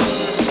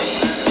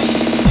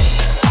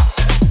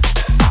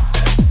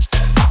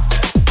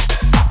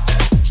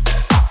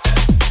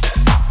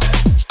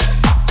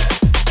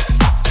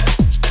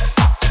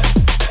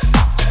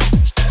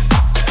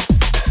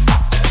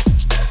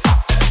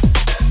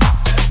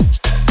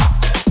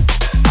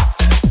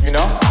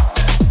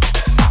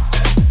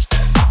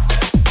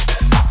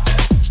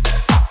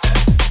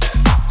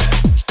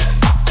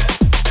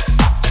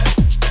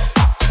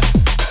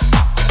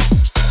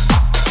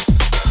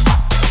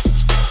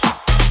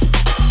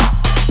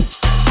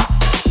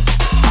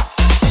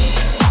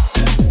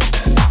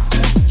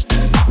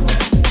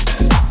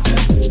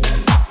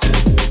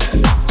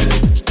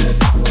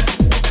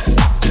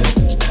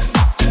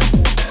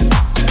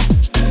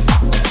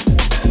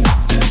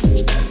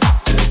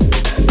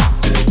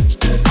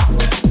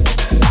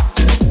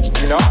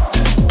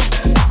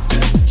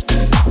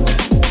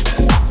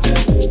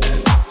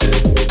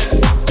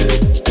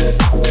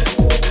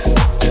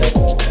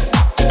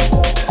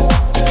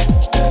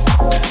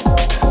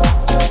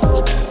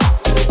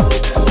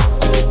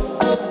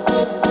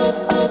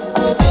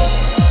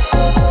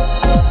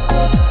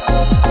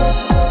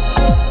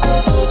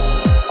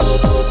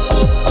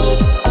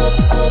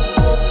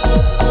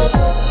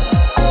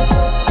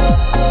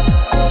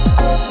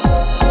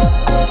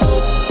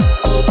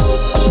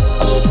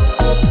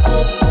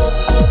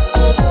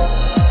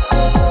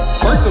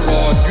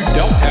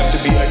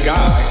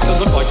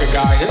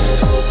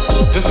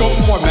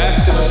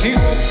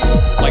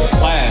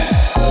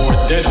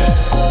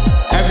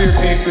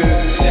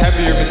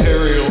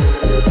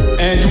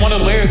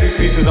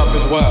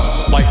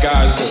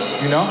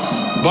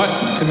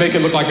 Make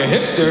it look like a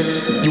hipster,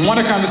 you want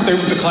to kind of stay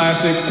with the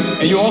classics,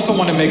 and you also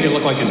want to make it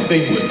look like it's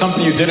seamless,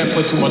 something you didn't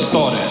put too much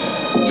thought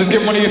in. Just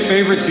get one of your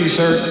favorite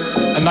t-shirts,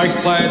 a nice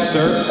plaid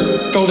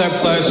shirt, throw that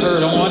plaid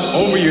shirt on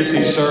over your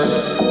t-shirt,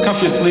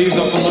 cuff your sleeves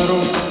up a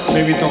little,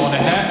 maybe throw on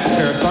a hat, a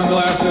pair of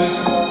sunglasses,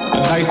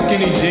 a nice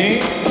skinny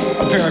jean,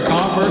 a pair of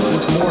Converse,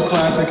 that's more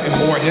classic and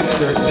more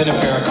hipster than a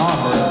pair of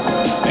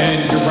Converse,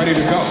 and you're ready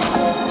to go.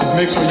 Just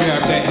make sure you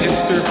have that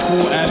hipster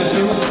cool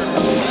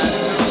attitude.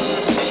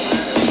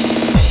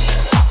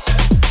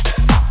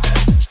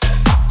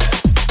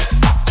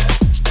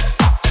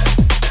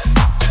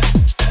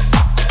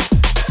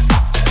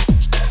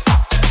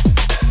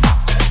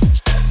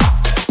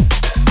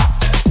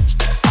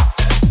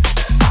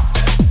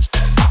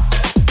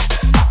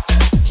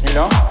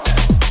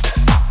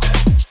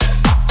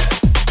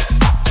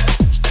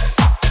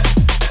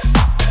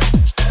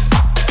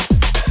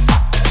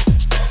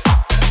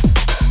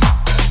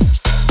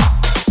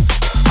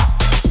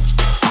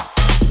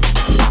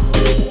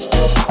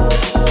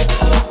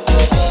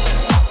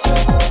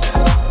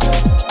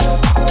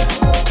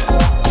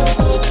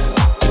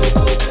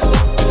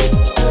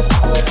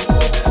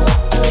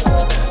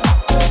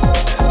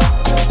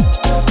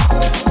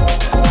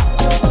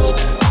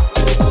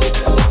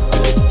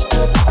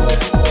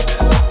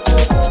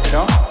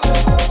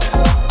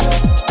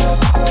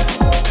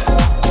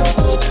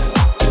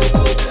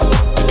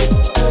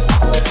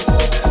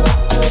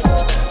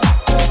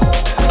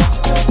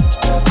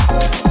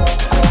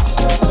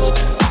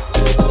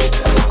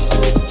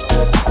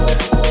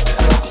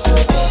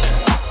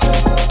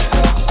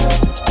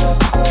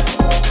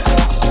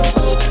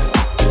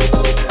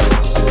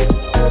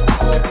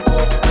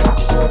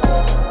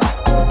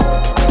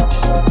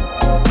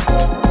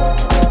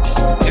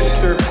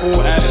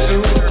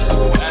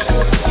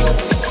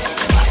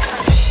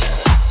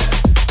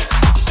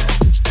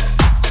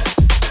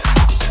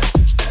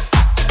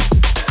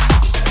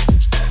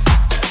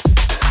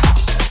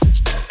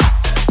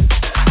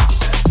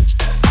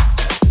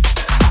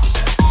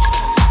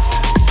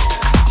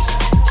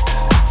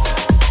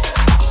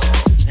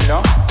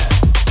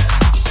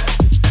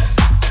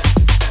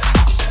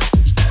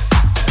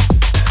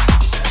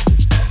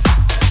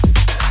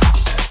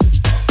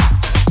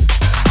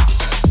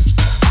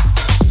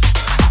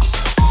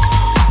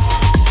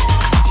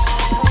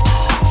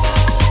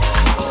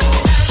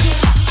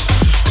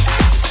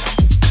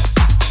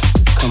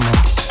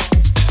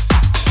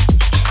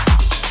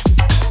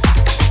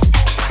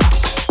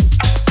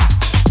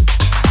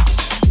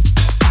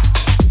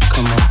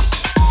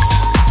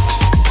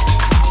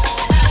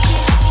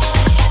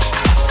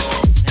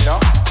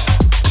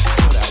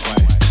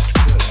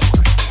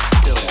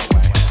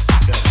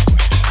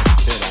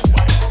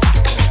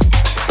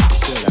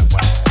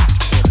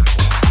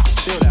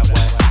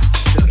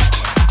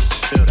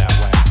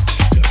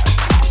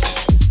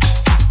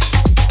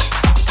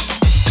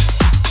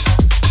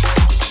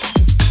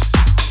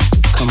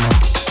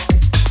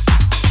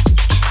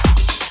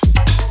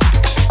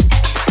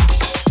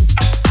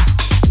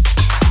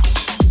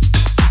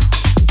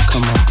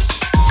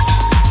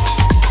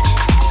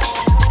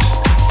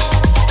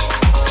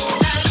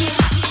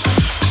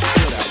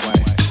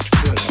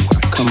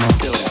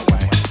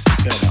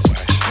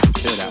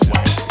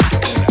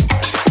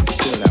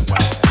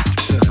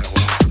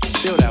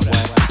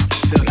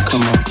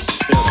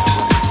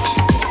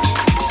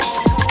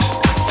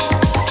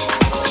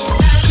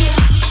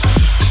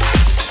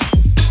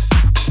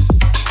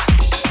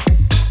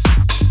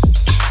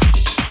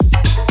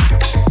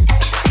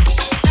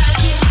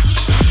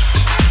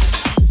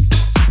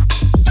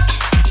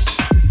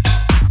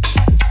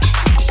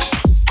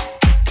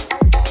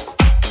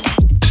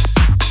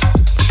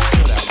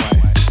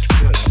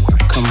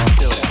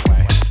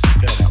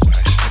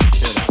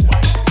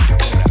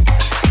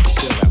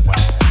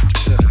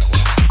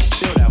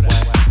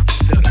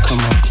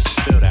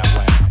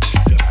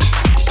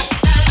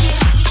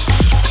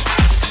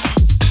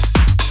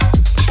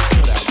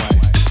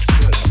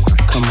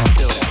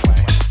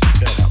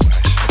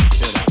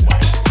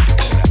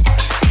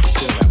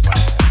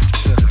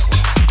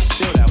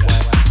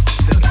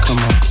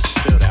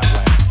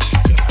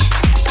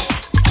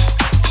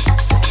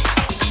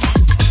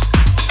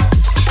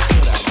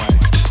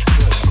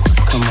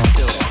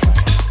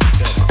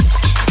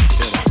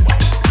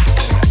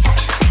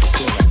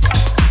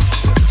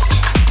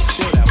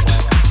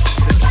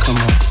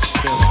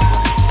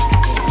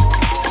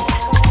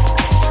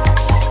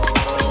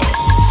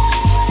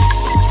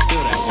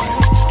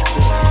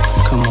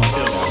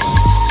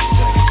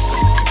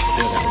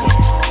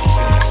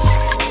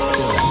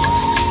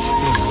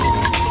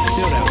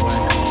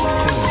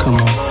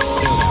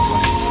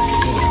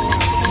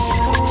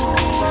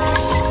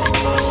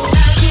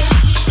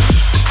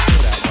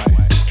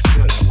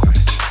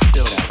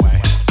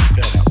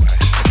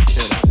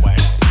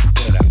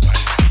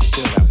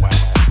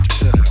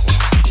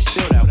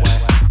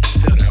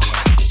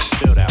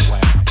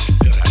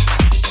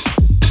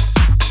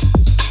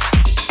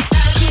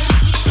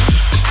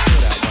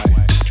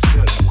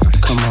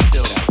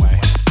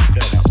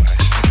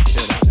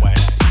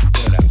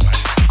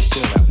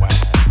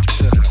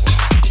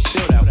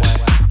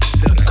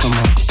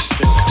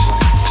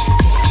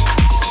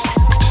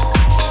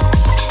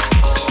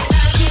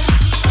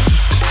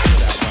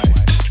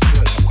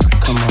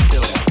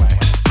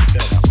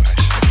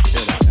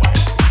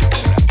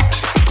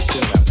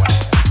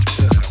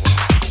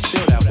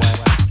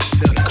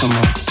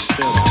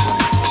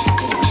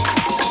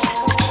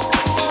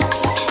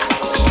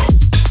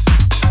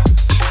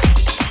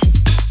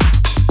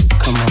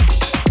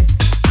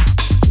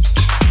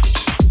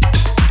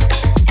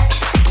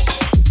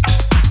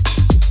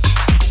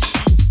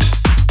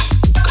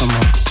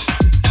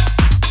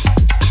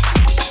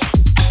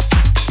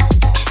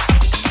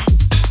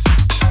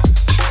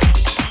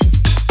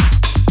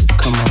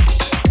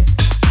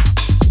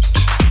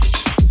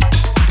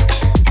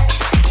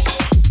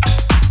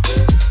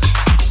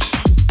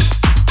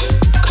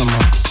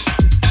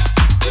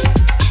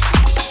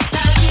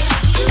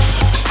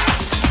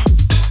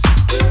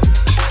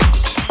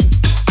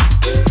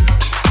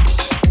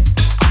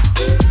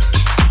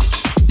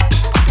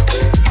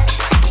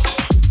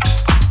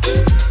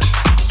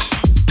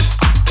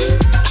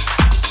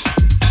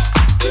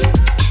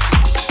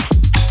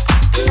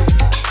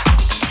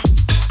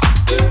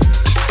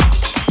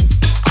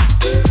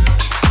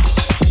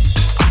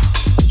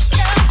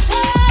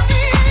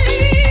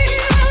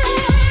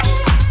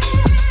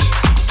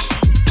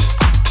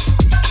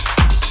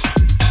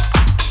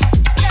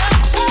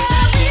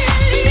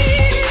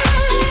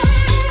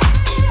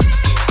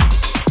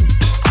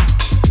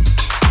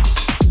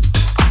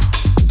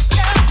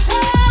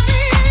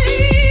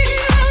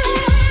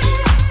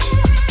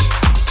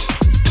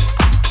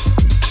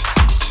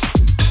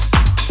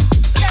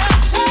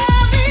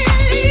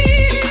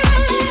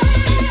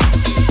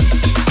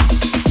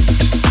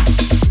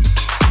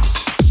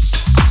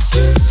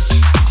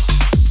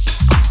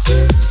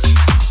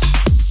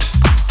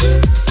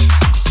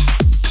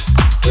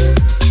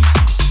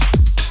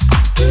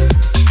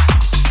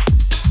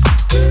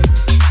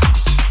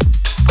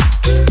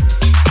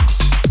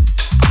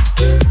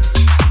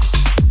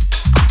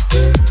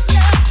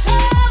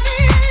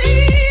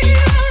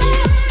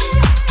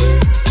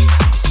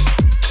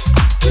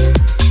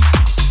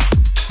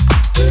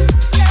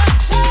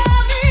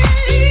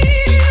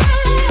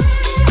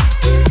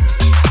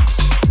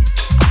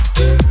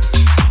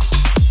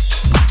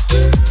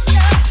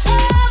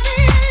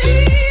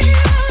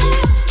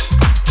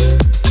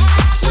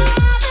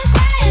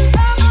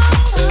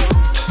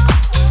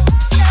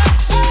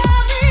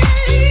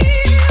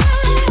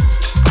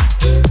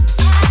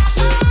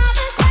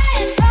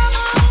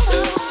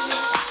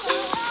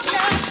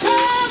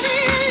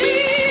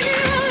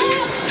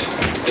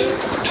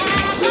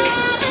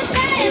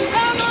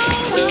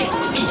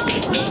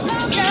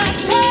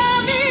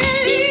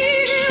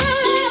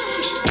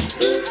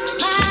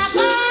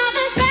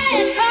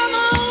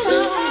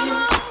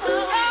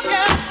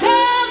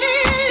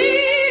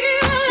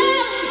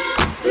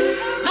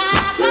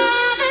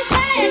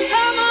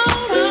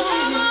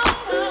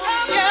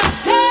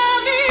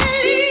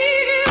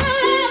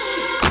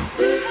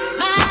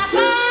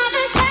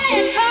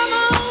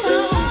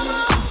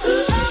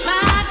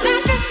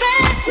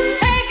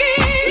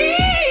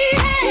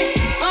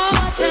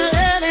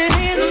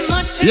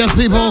 Yes,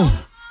 people.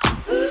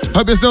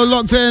 Hope you're still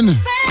locked in.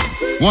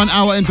 1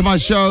 hour into my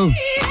show.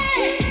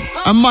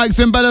 And Mike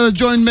Simbello has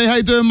joined me. How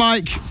you doing,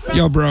 Mike?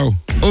 Yo, bro.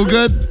 All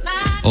good?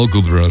 All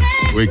good, bro.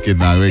 Wicked,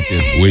 man,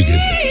 wicked. Wicked.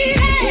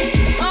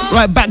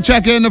 Right, back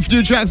checking a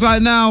few tracks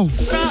right now.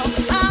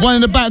 One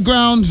in the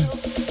background.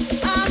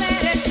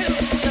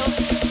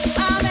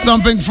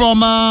 Something from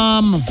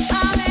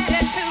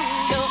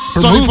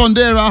Sonny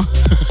Fondera.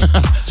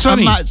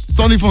 Sonny.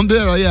 Sonny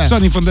Fondera, yeah.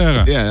 Sonny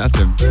Fondera. Yeah,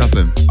 that's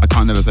him. I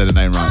can't never say the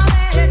name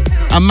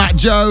right. And Matt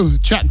Joe,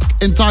 track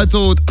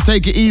entitled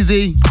Take It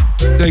Easy.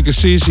 Take a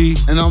CC.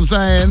 You know what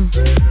I'm saying?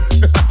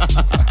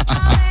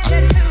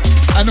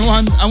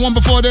 and one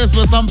before this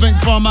was something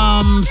from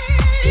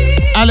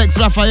Alex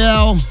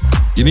Raphael.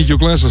 You need your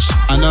glasses.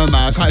 I know,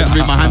 man. I can't even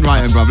read my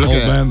handwriting, bro. Look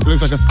at it. It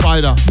looks like a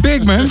spider.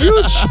 Big, man.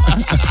 Huge.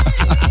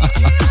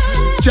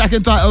 Track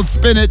entitled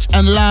Spinach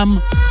and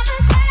Lamb.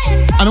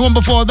 And the one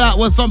before that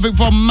was something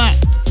from Matt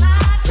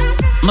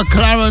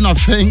McLaren, I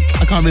think.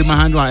 I can't read my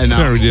handwriting now.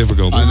 Very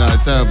difficult. I know,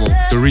 terrible.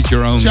 To read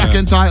your own. Track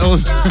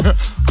entitled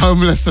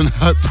Homeless and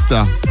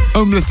Hipster.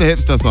 Homeless to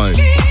Hipster, sorry.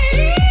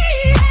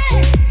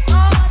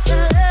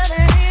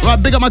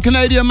 Right, big up my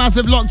Canadian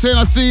Massive locked in.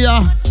 I see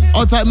ya.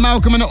 I'll type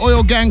Malcolm and the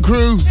Oil Gang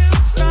crew.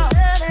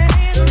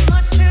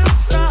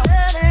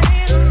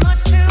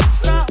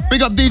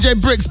 Big up DJ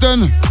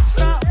Brixton.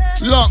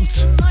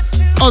 Locked.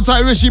 I'll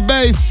type Rishi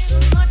Bass.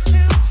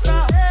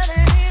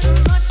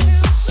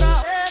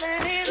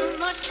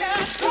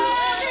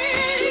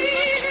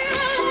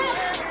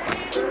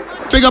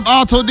 Big up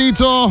Arto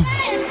Detour.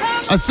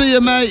 I see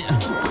you, mate.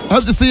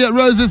 Hope to see you at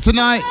Roses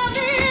tonight.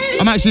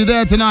 I'm actually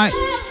there tonight.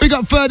 Big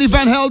up Ferdy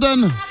Van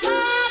Helden.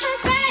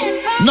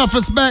 Enough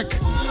respect.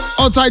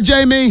 Hold tight,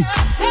 Jamie.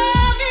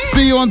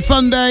 See you on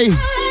Sunday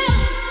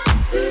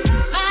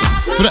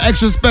for the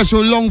extra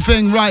special long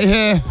thing right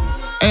here.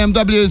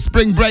 AMW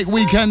Spring Break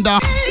Weekender.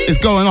 It's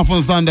going off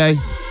on Sunday.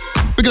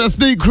 Big up the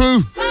Sneak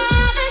Crew.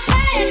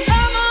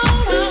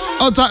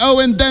 Hold tight,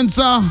 Owen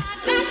Denser.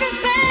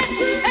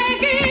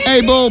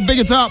 Abel, big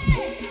it up.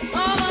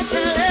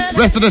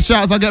 Rest of the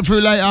shouts I'll get through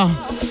later.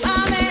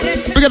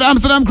 Big up the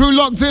Amsterdam crew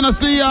locked in. I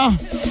see ya.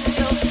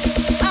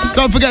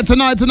 Don't forget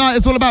tonight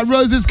it's all about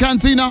Rose's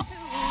Cantina.